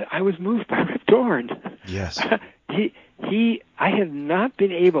 And I was moved by Rip Torn. Yes. I have not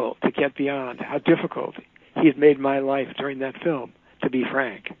been able to get beyond how difficult he had made my life during that film, to be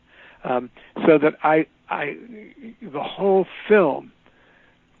frank. So that the whole film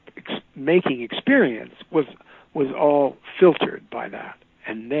making experience was all filtered by that.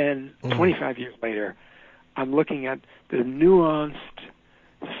 And then 25 years later, I'm looking at the nuanced,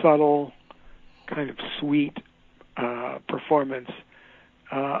 subtle, kind of sweet performance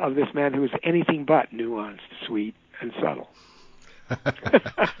of this man who was anything but nuanced, sweet, and subtle.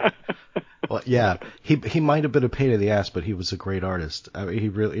 Well, yeah, he might have been a pain in the ass, but he was a great artist. I mean, he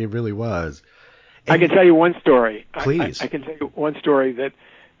really was. And I can tell you one story. Please. I can tell you one story that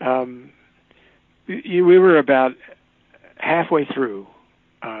we were about halfway through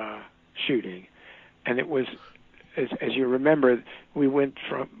shooting, and it was, as you remember, we went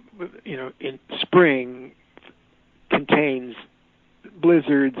from, in spring contains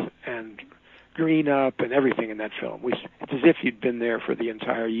blizzards and green up and everything in that film. It's as if you'd been there for the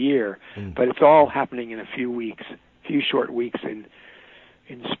entire year, but it's all happening in a few short weeks in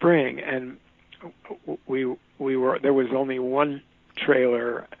spring. And there was only one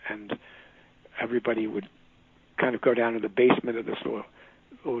trailer, and everybody would kind of go down to the basement of this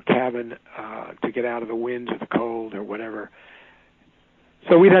little cabin to get out of the wind or the cold or whatever.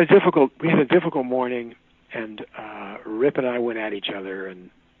 So we had a difficult morning, and Rip and I went at each other, and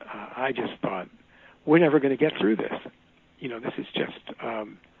I just thought, we're never going to get through this.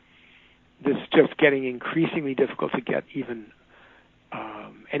 This is just getting increasingly difficult to get even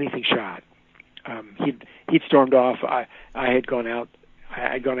anything shot. He'd stormed off. I had gone out.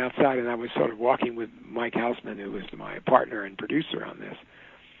 I had gone outside, and I was sort of walking with Mike Houseman, who was my partner and producer on this.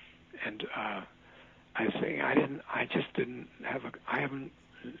 And I was saying, I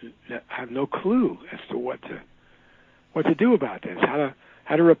have no clue as to what to do about this.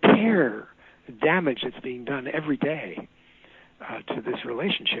 How to repair the damage that's being done every day to this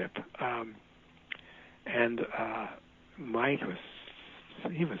relationship. And Mike was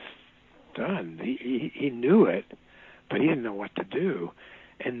done. He knew it, but he didn't know what to do.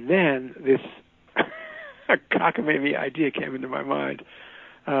 And then this cockamamie idea came into my mind.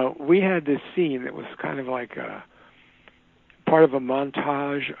 We had this scene that was kind of like part of a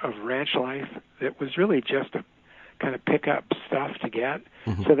montage of ranch life that was really just a kind of pick up stuff to get,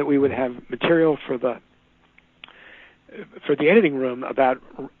 so that we would have material for the editing room about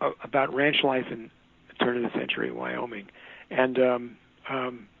ranch life in the turn of the century in Wyoming. And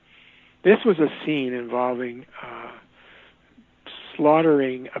This was a scene involving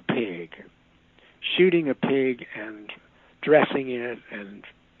slaughtering a pig, shooting a pig and dressing it and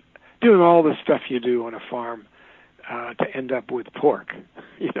doing all the stuff you do on a farm to end up with pork,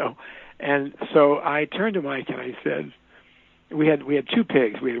 And so I turned to Mike and I said, we had two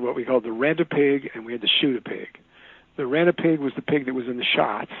pigs. We had what we called the rent-a-pig and we had the shoot-a-pig. The rent-a-pig was the pig that was in the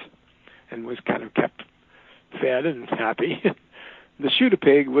shots and was kind of kept fed and happy. The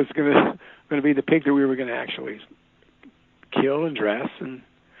shoot-a-pig was going to be the pig that we were going to actually kill and dress and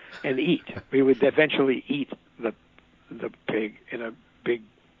eat. We would eventually eat the pig in a big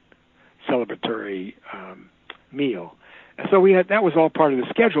celebratory meal. And so that was all part of the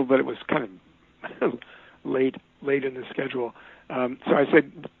schedule, but it was kind of late in the schedule. So I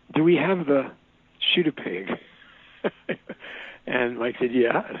said, "Do we have the shoot-a-pig?" And Mike said,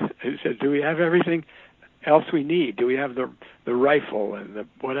 "Yeah." I said, "Do we have everything else we need? Do we have the rifle and the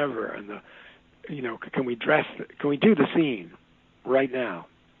whatever and the can we do the scene right now?"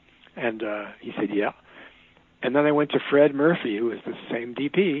 And he said, "Yeah." And then I went to Fred Murphy, who is the same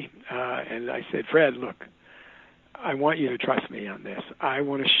DP, and I said, "Fred, look, I want you to trust me on this. I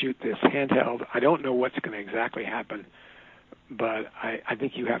want to shoot this handheld. I don't know what's going to exactly happen, but I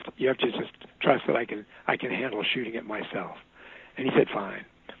think you have to just trust that I can handle shooting it myself." And he said, "Fine."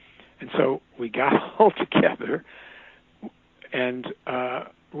 And so we got all together, and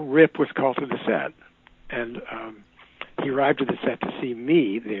Rip was called to the set, and he arrived at the set to see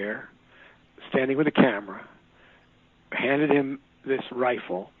me there, standing with a camera, handed him this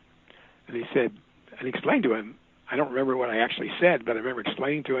rifle, and he said, and explained to him, I don't remember what I actually said, but I remember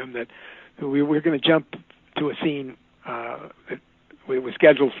explaining to him that we were going to jump to a scene that was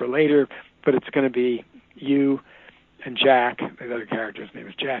scheduled for later, but it's going to be you and Jack, the other character's name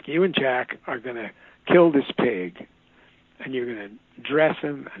is Jack. You and Jack are going to kill this pig, and you're going to dress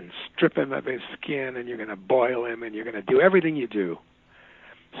him and strip him of his skin, and you're going to boil him, and you're going to do everything you do.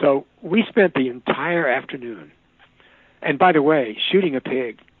 So we spent the entire afternoon. And by the way, shooting a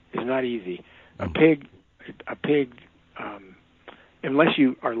pig is not easy. A pig, unless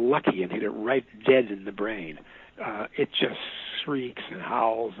you are lucky and hit it right dead in the brain, it just shrieks and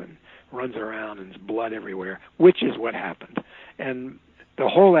howls and runs around and there's blood everywhere, which is what happened. And the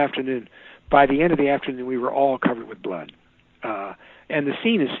whole afternoon, by the end of the afternoon, we were all covered with blood. And the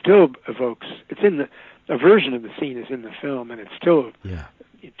scene still evokes, a version of the scene is in the film, and it still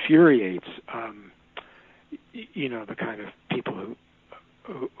infuriates, the kind of people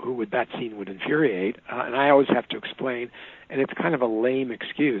who would that scene would infuriate. And I always have to explain, and it's kind of a lame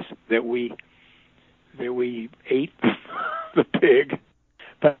excuse that we ate the pig.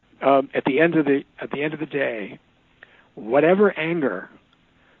 But at the end of the day, whatever anger,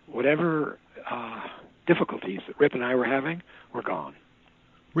 whatever difficulties that Rip and I were having, were gone.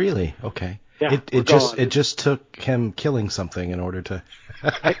 Really? Okay. Yeah, it just took him killing something in order to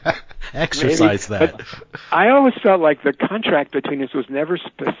exercise that. But I always felt like the contract between us was never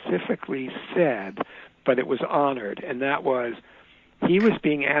specifically said, but it was honored, and that was he was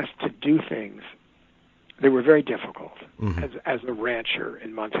being asked to do things that were very difficult as a rancher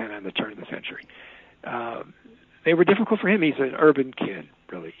in Montana in the turn of the century. They were difficult for him. He's an urban kid,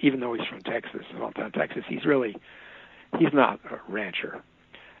 really, even though he's from Texas, small town Texas. He's not a rancher.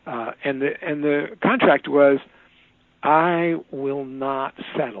 And the contract was, I will not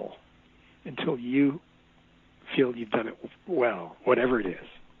settle until you feel you've done it well, whatever it is.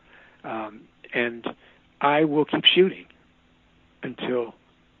 And I will keep shooting until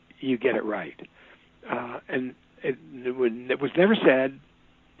you get it right. And it was never said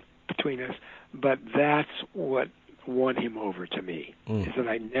between us, but that's what won him over to me, is that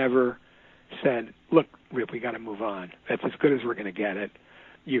I never said, look, Rip, we got to move on. That's as good as we're going to get it.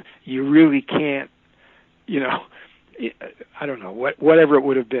 You really can't, I don't know, whatever it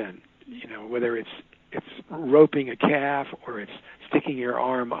would have been, whether it's roping a calf or it's sticking your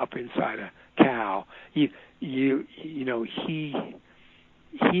arm up inside a cow. He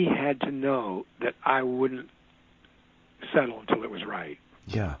had to know that I wouldn't settle until it was right.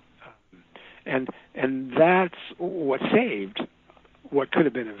 Yeah. And that's what saved what could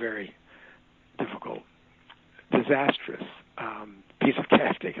have been a very difficult, disastrous piece of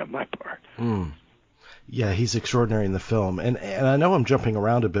casting on my part. Yeah, he's extraordinary in the film. And I know I'm jumping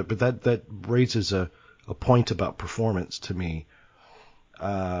around a bit, but that raises a point about performance to me.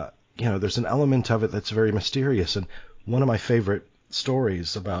 There's an element of it that's very mysterious. And one of my favorite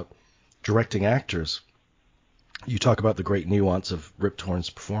stories about directing actors, you talk about the great nuance of Rip Torn's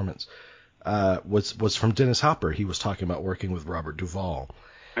performance, was from Dennis Hopper. He was talking about working with Robert Duvall.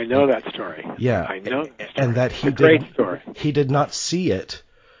 I know that story. Yeah. I know that story. And that great story. He did not see it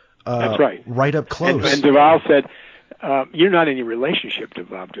That's right. Right up close. And Duvall said, you're not in any relationship to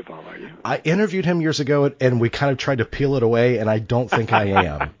Bob Duvall, are you? I interviewed him years ago, and we kind of tried to peel it away, and I don't think I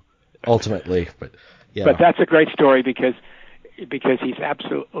am, ultimately. But yeah. But that's a great story because he's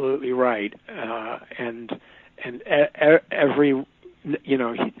absolutely right, and every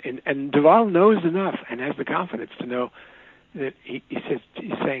and Duvall knows enough and has the confidence to know that he's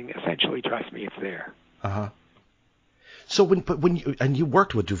saying essentially, trust me, it's there. So when you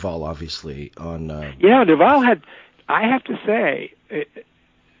worked with Duvall, obviously, on Duvall had. I have to say,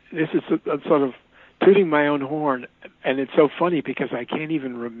 this is a sort of tooting my own horn, and it's so funny because I can't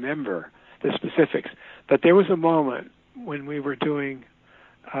even remember the specifics. But there was a moment when we were doing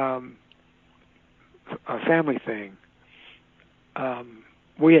a family thing.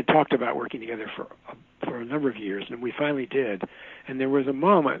 We had talked about working together for a number of years, and we finally did. And there was a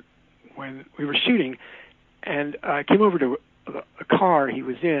moment when we were shooting, and I came over to a car he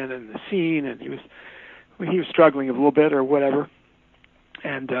was in and the scene, and he was struggling a little bit or whatever.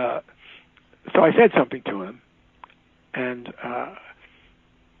 And so I said something to him and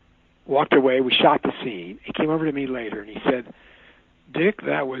walked away. We shot the scene. He came over to me later and he said, Dick,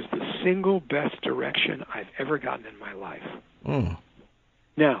 that was the single best direction I've ever gotten in my life. Mm.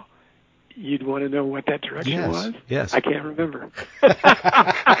 Now, you'd want to know what that direction was? Yes. I can't remember.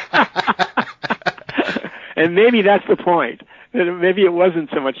 And maybe that's the point. Maybe it wasn't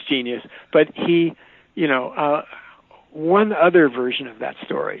so much genius, but he, one other version of that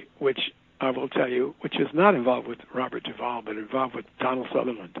story, which I will tell you, which is not involved with Robert Duvall, but involved with Donald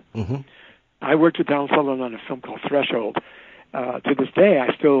Sutherland. Mm-hmm. I worked with Donald Sutherland on a film called Threshold. To this day,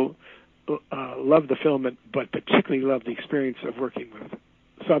 I still love the film, but particularly love the experience of working with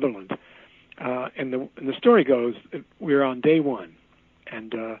Sutherland. And the story goes, we're on day one,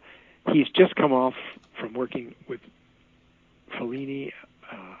 and he's just come off from working with Fellini.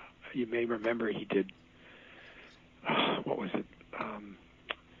 You may remember he did, what was it?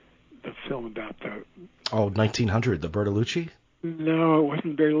 The film about the... 1900, the Bertolucci? No, it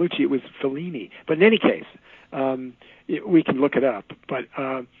wasn't Bertolucci. It was Fellini. But in any case, we can look it up. But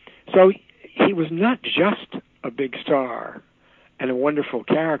so he was not just a big star and a wonderful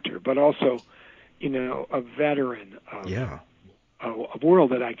character, but also, a veteran of a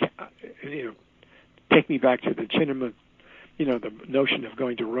world that take me back to the cinema, the notion of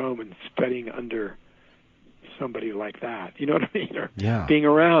going to Rome and studying under somebody like that. You know what I mean? Or being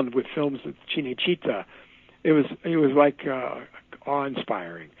around with films of Cinecittà. It was like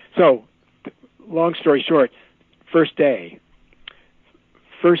awe-inspiring. So, long story short, first day,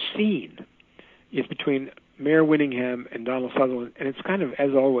 first scene is between Mayor Winningham and Donald Sutherland, and it's kind of,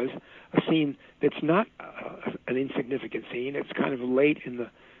 as always, a scene that's not an insignificant scene. It's kind of late in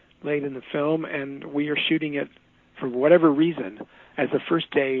the film, and we are shooting it for whatever reason as the first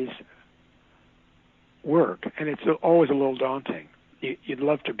day's work, and it's always a little daunting. You'd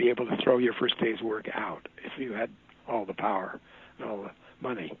love to be able to throw your first day's work out if you had all the power and all the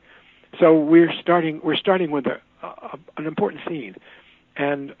money. So we're starting with an important scene,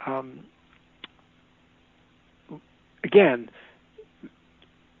 and again,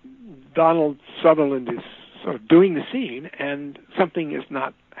 Donald Sutherland is sort of doing the scene, and something is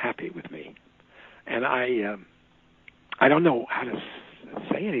not happy with me, and I don't know how to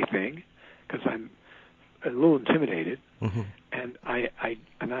say anything because I'm a little intimidated. Mm-hmm. And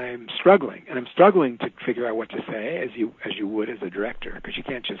I'm struggling, and I'm struggling to figure out what to say, as you would as a director, because you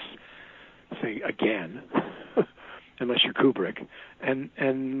can't just say again, unless you're Kubrick.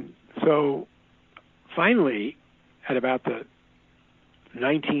 And so finally, at about the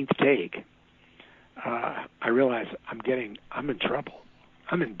 19th take, I realize I'm in trouble.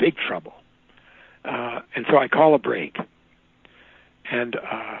 I'm in big trouble. And so I call a break, and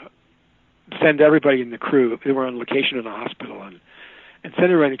send everybody in the crew. They were on location in a hospital, and send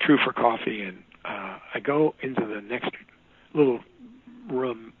everybody in the crew for coffee. And I go into the next little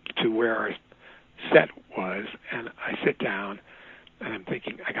room to where our set was, and I sit down, and I'm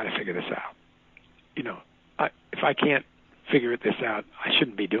thinking, I got to figure this out. If I can't figure this out, I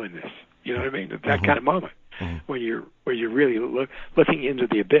shouldn't be doing this. You know what I mean? That kind of moment when you're really looking into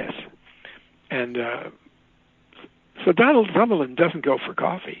the abyss. And so Donald Sutherland doesn't go for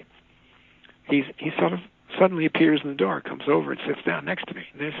coffee. He sort of suddenly appears in the door, comes over and sits down next to me.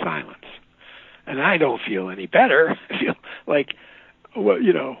 And there's silence. And I don't feel any better. I feel like, well,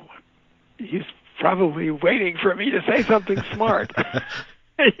 he's probably waiting for me to say something smart.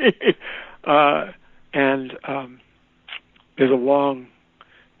 And there's a long,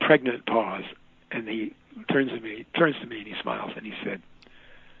 pregnant pause, and he turns to me and he smiles, and he said,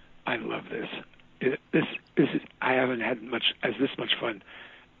 I love this. I haven't had this much fun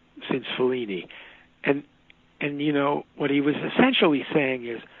since Fellini. And you know, what he was essentially saying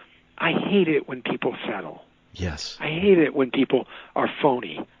is, I hate it when people settle. Yes. I hate it when people are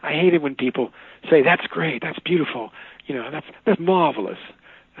phony. I hate it when people say, that's great, that's beautiful, you know, that's marvelous.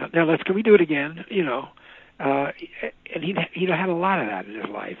 Now can we do it again? You know, and he had a lot of that in his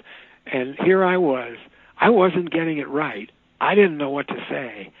life. And here I wasn't getting it right. I didn't know what to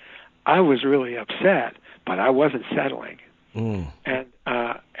say. I was really upset, but I wasn't settling.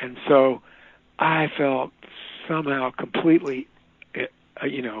 And so I felt somehow completely,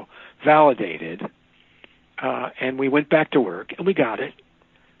 validated. And we went back to work, and we got it.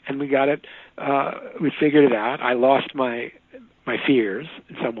 We figured it out. I lost my fears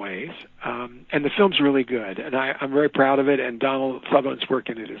in some ways. And the film's really good, and I'm very proud of it, and Donald Sutherland's work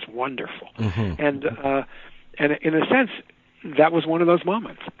in it is wonderful. Mm-hmm. And in a sense, that was one of those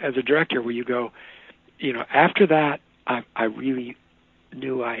moments as a director where you go, you know, after that, I really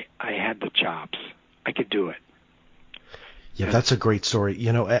knew I had the chops. I could do it. Yeah, that's a great story.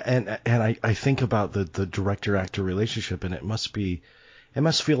 You know, and I think about the director-actor relationship, and it must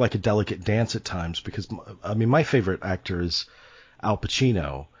feel like a delicate dance at times, because I mean, my favorite actor is Al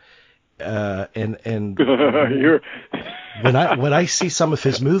Pacino, and when I see some of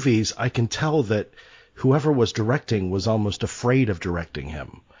his movies, I can tell that whoever was directing was almost afraid of directing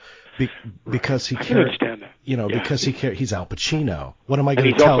him. Because he cared, you know, because he's Al Pacino. What am I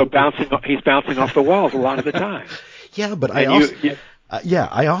going to tell? He's bouncing off the walls a lot of the time. Yeah, but I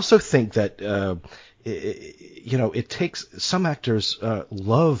also think that you know, it takes some actors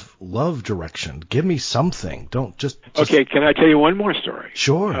love direction. Give me something. Don't just. Okay, can I tell you one more story?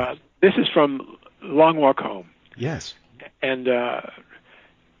 Sure. This is from Long Walk Home. Yes. And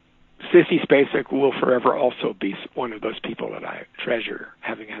Sissy Spacek will forever also be one of those people that I treasure,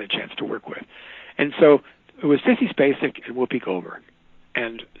 having had a chance to work with. And so it was Sissy Spacek and Whoopi Goldberg.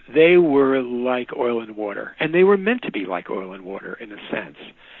 And they were like oil and water. And they were meant to be like oil and water in a sense.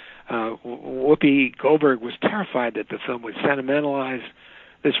 Whoopi Goldberg was terrified that the film would sentimentalize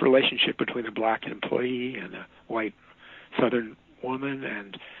this relationship between a black employee and a white Southern woman,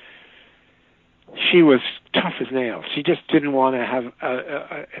 and she was tough as nails. She just didn't want to have,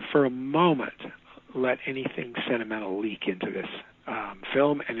 for a moment, let anything sentimental leak into this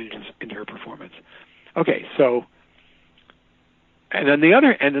film and into her performance. Okay, so, and on the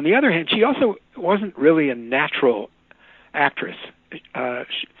other hand, she also wasn't really a natural actress.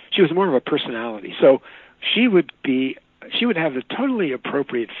 She was more of a personality. So she would have the totally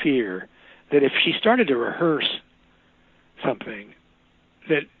appropriate fear that if she started to rehearse something,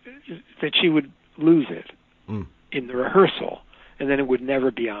 that she would lose it in the rehearsal, and then it would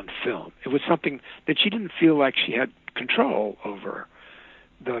never be on film. It was something that she didn't feel like she had control over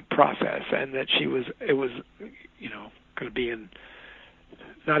the process, and that it was, you know, going to be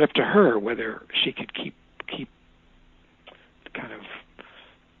not up to her whether she could keep kind of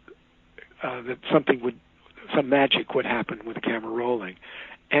that some magic would happen with the camera rolling.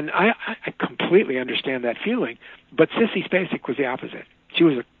 And I completely understand that feeling, but Sissy Spacek was the opposite. She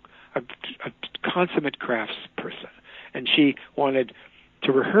was a consummate crafts person, and she wanted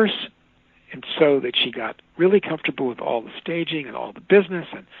to rehearse, and so that she got really comfortable with all the staging and all the business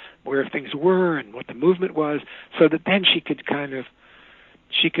and where things were and what the movement was, so that then she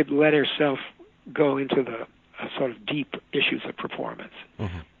could let herself go into the sort of deep issues of performance.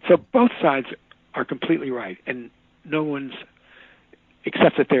 Mm-hmm. So both sides are completely right, and no one's,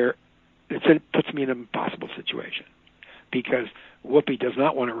 except that it puts me in an impossible situation, because Whoopi does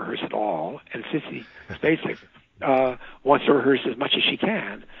not want to rehearse at all, and Sissy Spacek wants to rehearse as much as she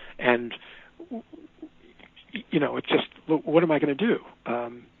can, and you know, it's just, what am I going to do?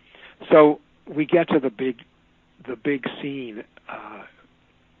 So we get to the big scene.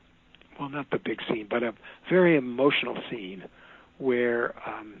 Well, not the big scene, but a very emotional scene where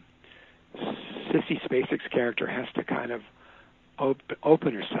Sissy Spacek's character has to kind of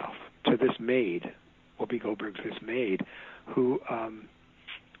open herself to this maid, Whoopi Goldberg's this maid, who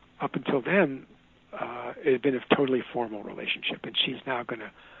up until then it had been a totally formal relationship, and she's now going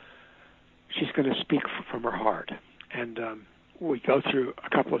to speak from her heart. And we go through a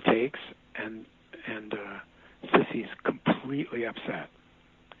couple of takes, and Sissy's completely upset.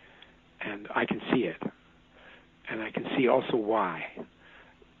 And I can see it. And I can see also why.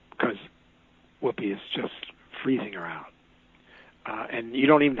 Because Whoopi is just freezing her out. And you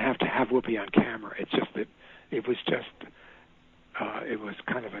don't even have to have Whoopi on camera. It's just that it was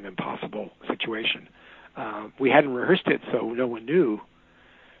kind of an impossible situation. We hadn't rehearsed it, so no one knew.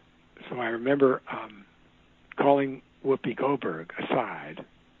 So I remember calling Whoopi Goldberg aside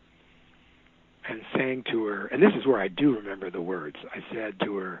and saying to her, and this is where I do remember the words, I said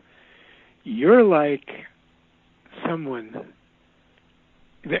to her, "You're like someone,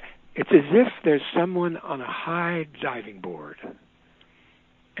 it's as if there's someone on a high diving board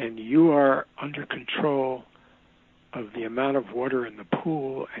and you are under control of the amount of water in the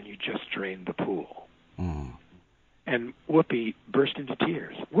pool and you just drained the pool." Mm. And Whoopi burst into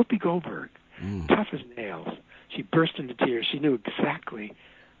tears. Whoopi Goldberg, tough as nails. She burst into tears. She knew exactly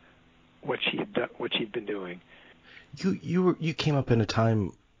what she had done, what she'd been doing. You came up in a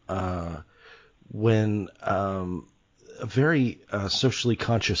time when very socially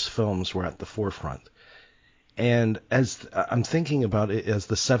conscious films were at the forefront. And as I'm thinking about it, as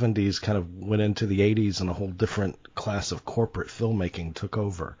the 70s kind of went into the 80s and a whole different class of corporate filmmaking took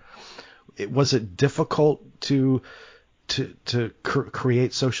over, was it difficult to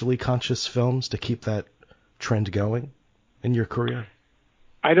create socially conscious films to keep that trend going in your career?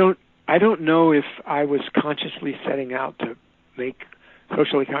 I don't know if I was consciously setting out to make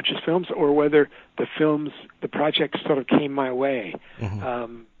socially conscious films or whether the projects sort of came my way.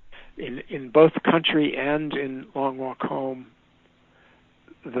 Mm-hmm. In both Country and in Long Walk Home,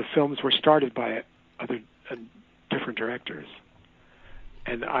 the films were started by different directors,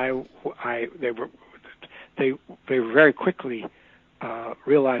 and they very quickly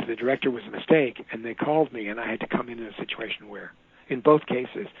realized the director was a mistake, and they called me, and I had to come in a situation where, in both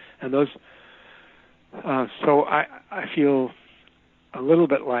cases, and those. So I feel a little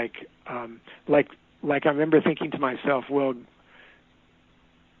bit like I remember thinking to myself, well,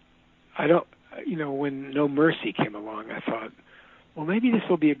 I don't, when No Mercy came along, I thought, well, maybe this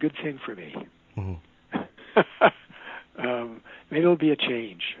will be a good thing for me. Mm-hmm. Maybe it'll be a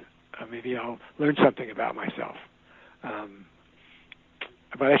change. Maybe I'll learn something about myself.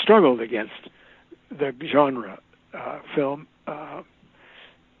 But I struggled against the genre film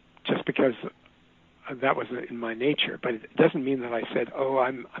just because that was in my nature. But it doesn't mean that I said, oh,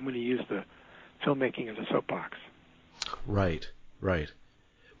 I'm going to use the filmmaking as a soapbox. Right.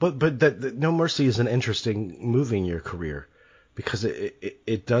 But that No Mercy is an interesting movie in your career because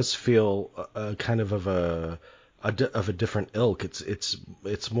it does feel kind of a different ilk.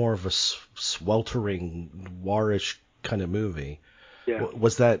 It's more of a sweltering, warish kind of movie. Yeah.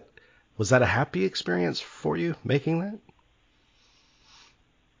 Was that a happy experience for you making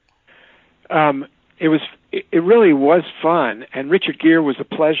that? It really was fun, and Richard Gere was a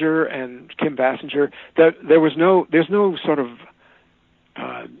pleasure, and Kim Basinger. There's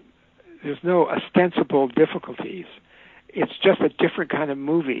no ostensible difficulties. It's just a different kind of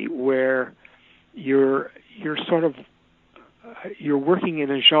movie where you're working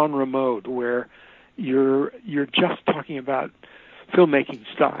in a genre mode where you're just talking about filmmaking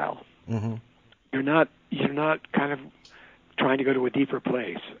style. Mm-hmm. You're not kind of trying to go to a deeper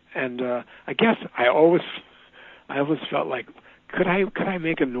place. And I guess I always felt like could I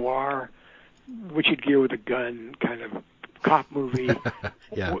make a noir Richard Gere with a gun kind of cop movie,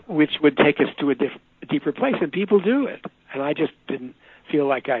 yeah. Which would take us to a deeper place, and people do it. And I just didn't feel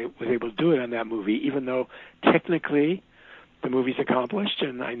like I was able to do it on that movie, even though technically the movie's accomplished,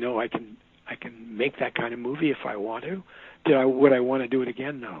 and I know I can make that kind of movie if I want to. Would I want to do it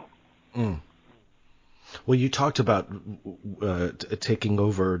again? No. Mm. Well, you talked about taking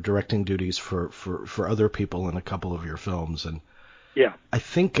over directing duties for other people in a couple of your films, and yeah, I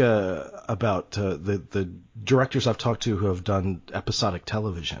think about the directors I've talked to who have done episodic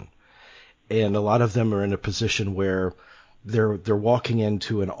television, and a lot of them are in a position where they're walking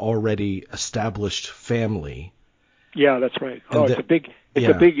into an already established family. Yeah, that's right. It's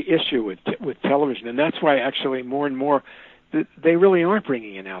a big issue with television, and that's why actually more and more they really aren't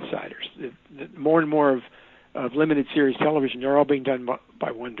bringing in outsiders. More and more of limited series television, they're all being done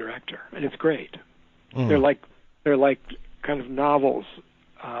by one director, and it's great. Mm. They're like kind of novels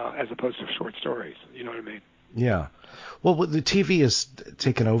as opposed to short stories. You know what I mean? Yeah. Well, the TV has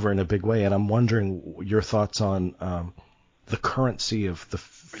taken over in a big way, and I'm wondering your thoughts on the currency of the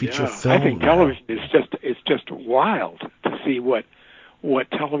feature film. I think television is just wild to see what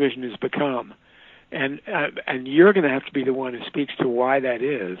television has become, and you're going to have to be the one who speaks to why that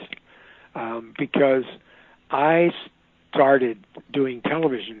is, because I started doing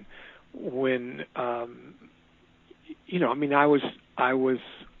television when I was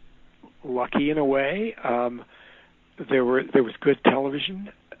lucky in a way. There was good television.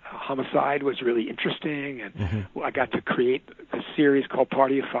 Homicide was really interesting, and mm-hmm. I got to create a series called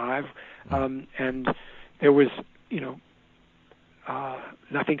Party of Five, and there was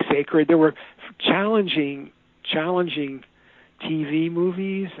Nothing Sacred. There were challenging TV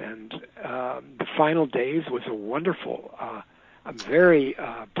movies, and The Final Days was a wonderful. I'm very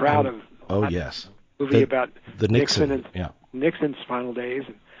proud of Oh, yes. Movie about the Nixon and yeah. Nixon's final days.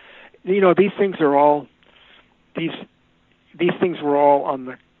 And, these things are all these things were all on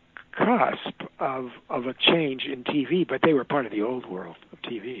the cusp of a change in TV, but they were part of the old world of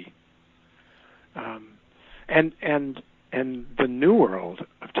TV. And the new world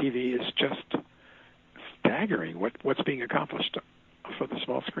of TV is just staggering. What's being accomplished for the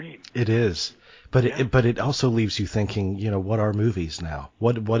small screen. It is, but it also leaves you thinking. What are movies now?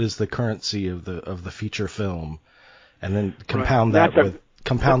 What is the currency of the feature film? And then compound that with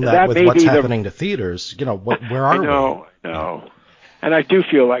what's happening to theaters. Where are we? No. And I do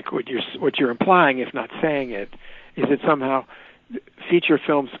feel like what you're implying, if not saying it, is that somehow feature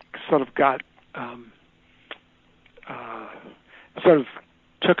films sort of got sort of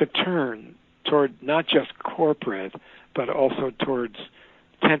took a turn toward not just corporate, but also towards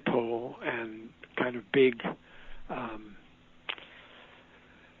tentpole and kind of big,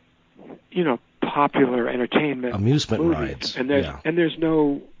 popular entertainment amusement movies. rides. And there's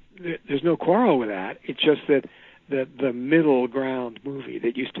no quarrel with that. It's just that the middle ground movie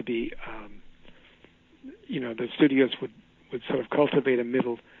that used to be, the studios would sort of cultivate a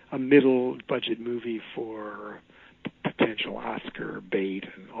middle budget movie for potential Oscar bait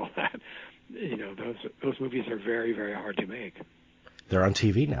and all that. Those movies are very, very hard to make. They're on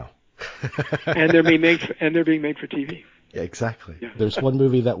TV now. and they're being made for TV. Yeah, exactly. Yeah. There's one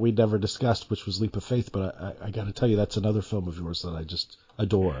movie that we never discussed, which was Leap of Faith, but I got to tell you, that's another film of yours that I just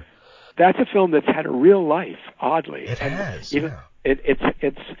adore. That's a film that's had a real life, oddly. It has.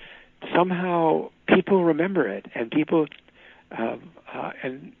 It's somehow people remember it, and people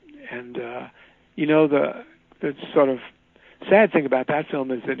the sort of sad thing about that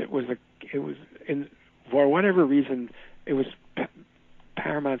film is that it was for whatever reason it was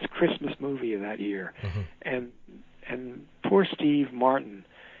Paramount's Christmas movie of that year, mm-hmm. and poor Steve Martin,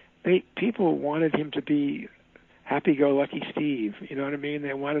 people wanted him to be happy-go-lucky Steve. You know what I mean?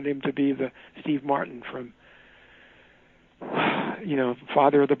 They wanted him to be the Steve Martin from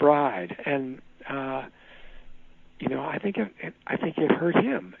Father of the Bride, and I think it hurt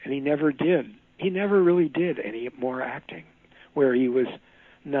him, and he never did. He never really did any more acting, where he was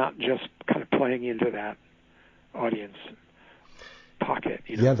not just kind of playing into that audience pocket.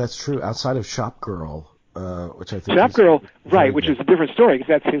 Yeah, that's true. Outside of Shop Girl, which I think Shop Girl, right, which good. is a different story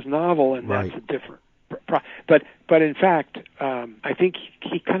because that's his novel, and right. That's a different. But in fact, I think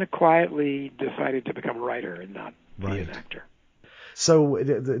he kind of quietly decided to become a writer and not be an actor. So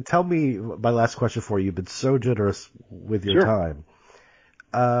tell me, my last question for you. You've been so generous with your time.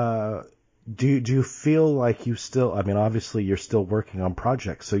 Do you feel like you still, obviously you're still working on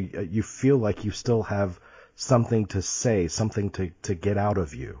projects, so you feel like you still have something to say, something to get out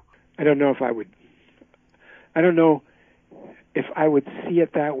of you? I don't know if I would see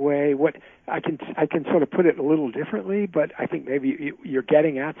it that way. What I can sort of put it a little differently, but I think maybe you're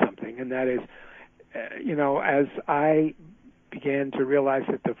getting at something, and that is, as I began to realize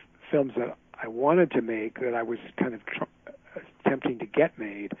that the films that I wanted to make, that I was kind of attempting to get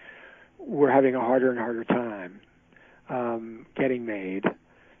made, were having a harder and harder time getting made.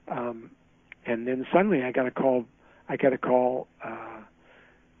 And then suddenly I got a call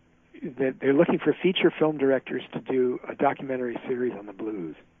that they're looking for feature film directors to do a documentary series on the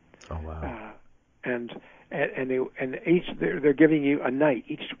blues. Oh wow! And they're giving you a night,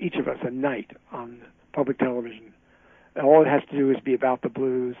 each of us a night on public television. And all it has to do is be about the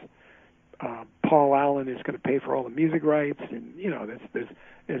blues. Paul Allen is going to pay for all the music rights, and there's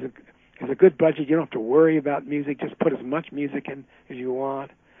a good budget. You don't have to worry about music. Just put as much music in as you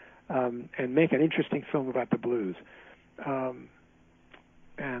want, and make an interesting film about the blues. And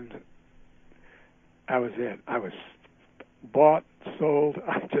that was it. I was bought, sold.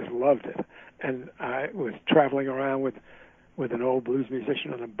 I just loved it. And I was traveling around with an old blues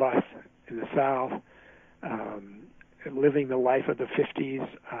musician on a bus in the South, living the life of the 50s.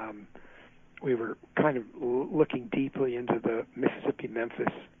 We were kind of looking deeply into the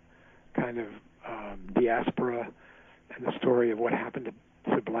Mississippi-Memphis kind of diaspora and the story of what happened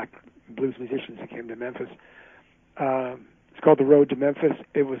to black blues musicians who came to Memphis. It's called The Road to Memphis.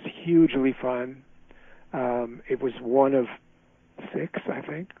 It was hugely fun. It was one of 6, I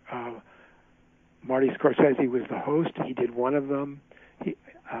think. Marty Scorsese was the host. He did one of them.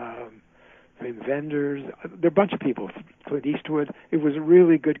 Vendors. There are a bunch of people. Clint Eastwood. It was a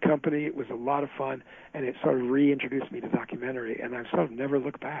really good company. It was a lot of fun, and it sort of reintroduced me to documentary, and I've sort of never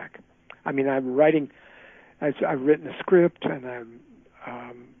looked back. I've written a script, and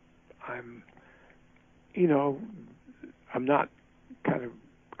I'm not kind of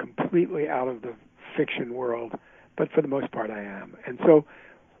completely out of the fiction world, but for the most part I am. And so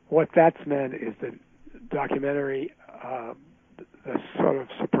what that's meant is that documentary, the sort of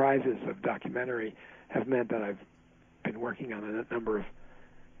surprises of documentary have meant that I've been working on a number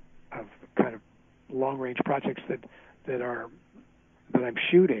of kind of long-range projects that I'm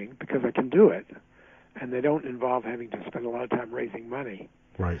shooting because I can do it, and they don't involve having to spend a lot of time raising money.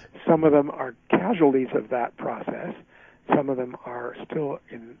 Right. Some of them are casualties of that process. Some of them are still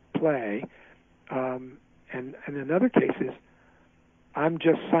in play, and in other cases, I'm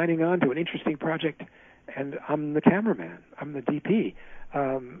just signing on to an interesting project, and I'm the cameraman. I'm the DP,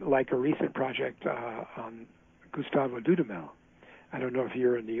 like a recent project on Gustavo Dudamel. I don't know if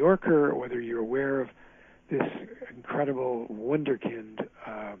you're a New Yorker or whether you're aware of this incredible wunderkind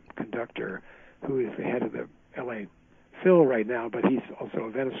conductor who is the head of the L.A. Phil right now, but he's also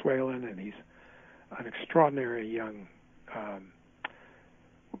a Venezuelan, and he's an extraordinary young,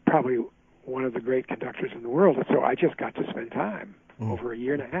 probably one of the great conductors in the world. And so I just got to spend time over a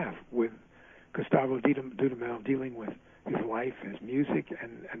year and a half with Gustavo Dudamel dealing with his life, his music,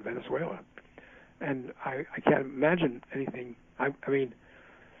 and Venezuela. And I can't imagine anything. I mean,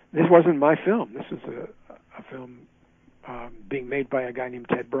 this wasn't my film. This was a film being made by a guy named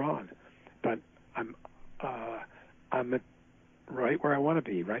Ted Braun. But I'm at right where I want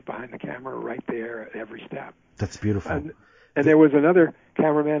to be, right behind the camera, right there at every step. That's beautiful. And there was another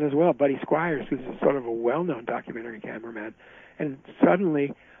cameraman as well, Buddy Squires, who's sort of a well-known documentary cameraman. And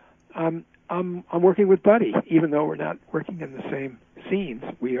suddenly, I'm working with Buddy, even though we're not working in the same scenes.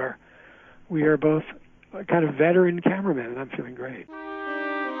 We are both kind of veteran cameramen, and I'm feeling great.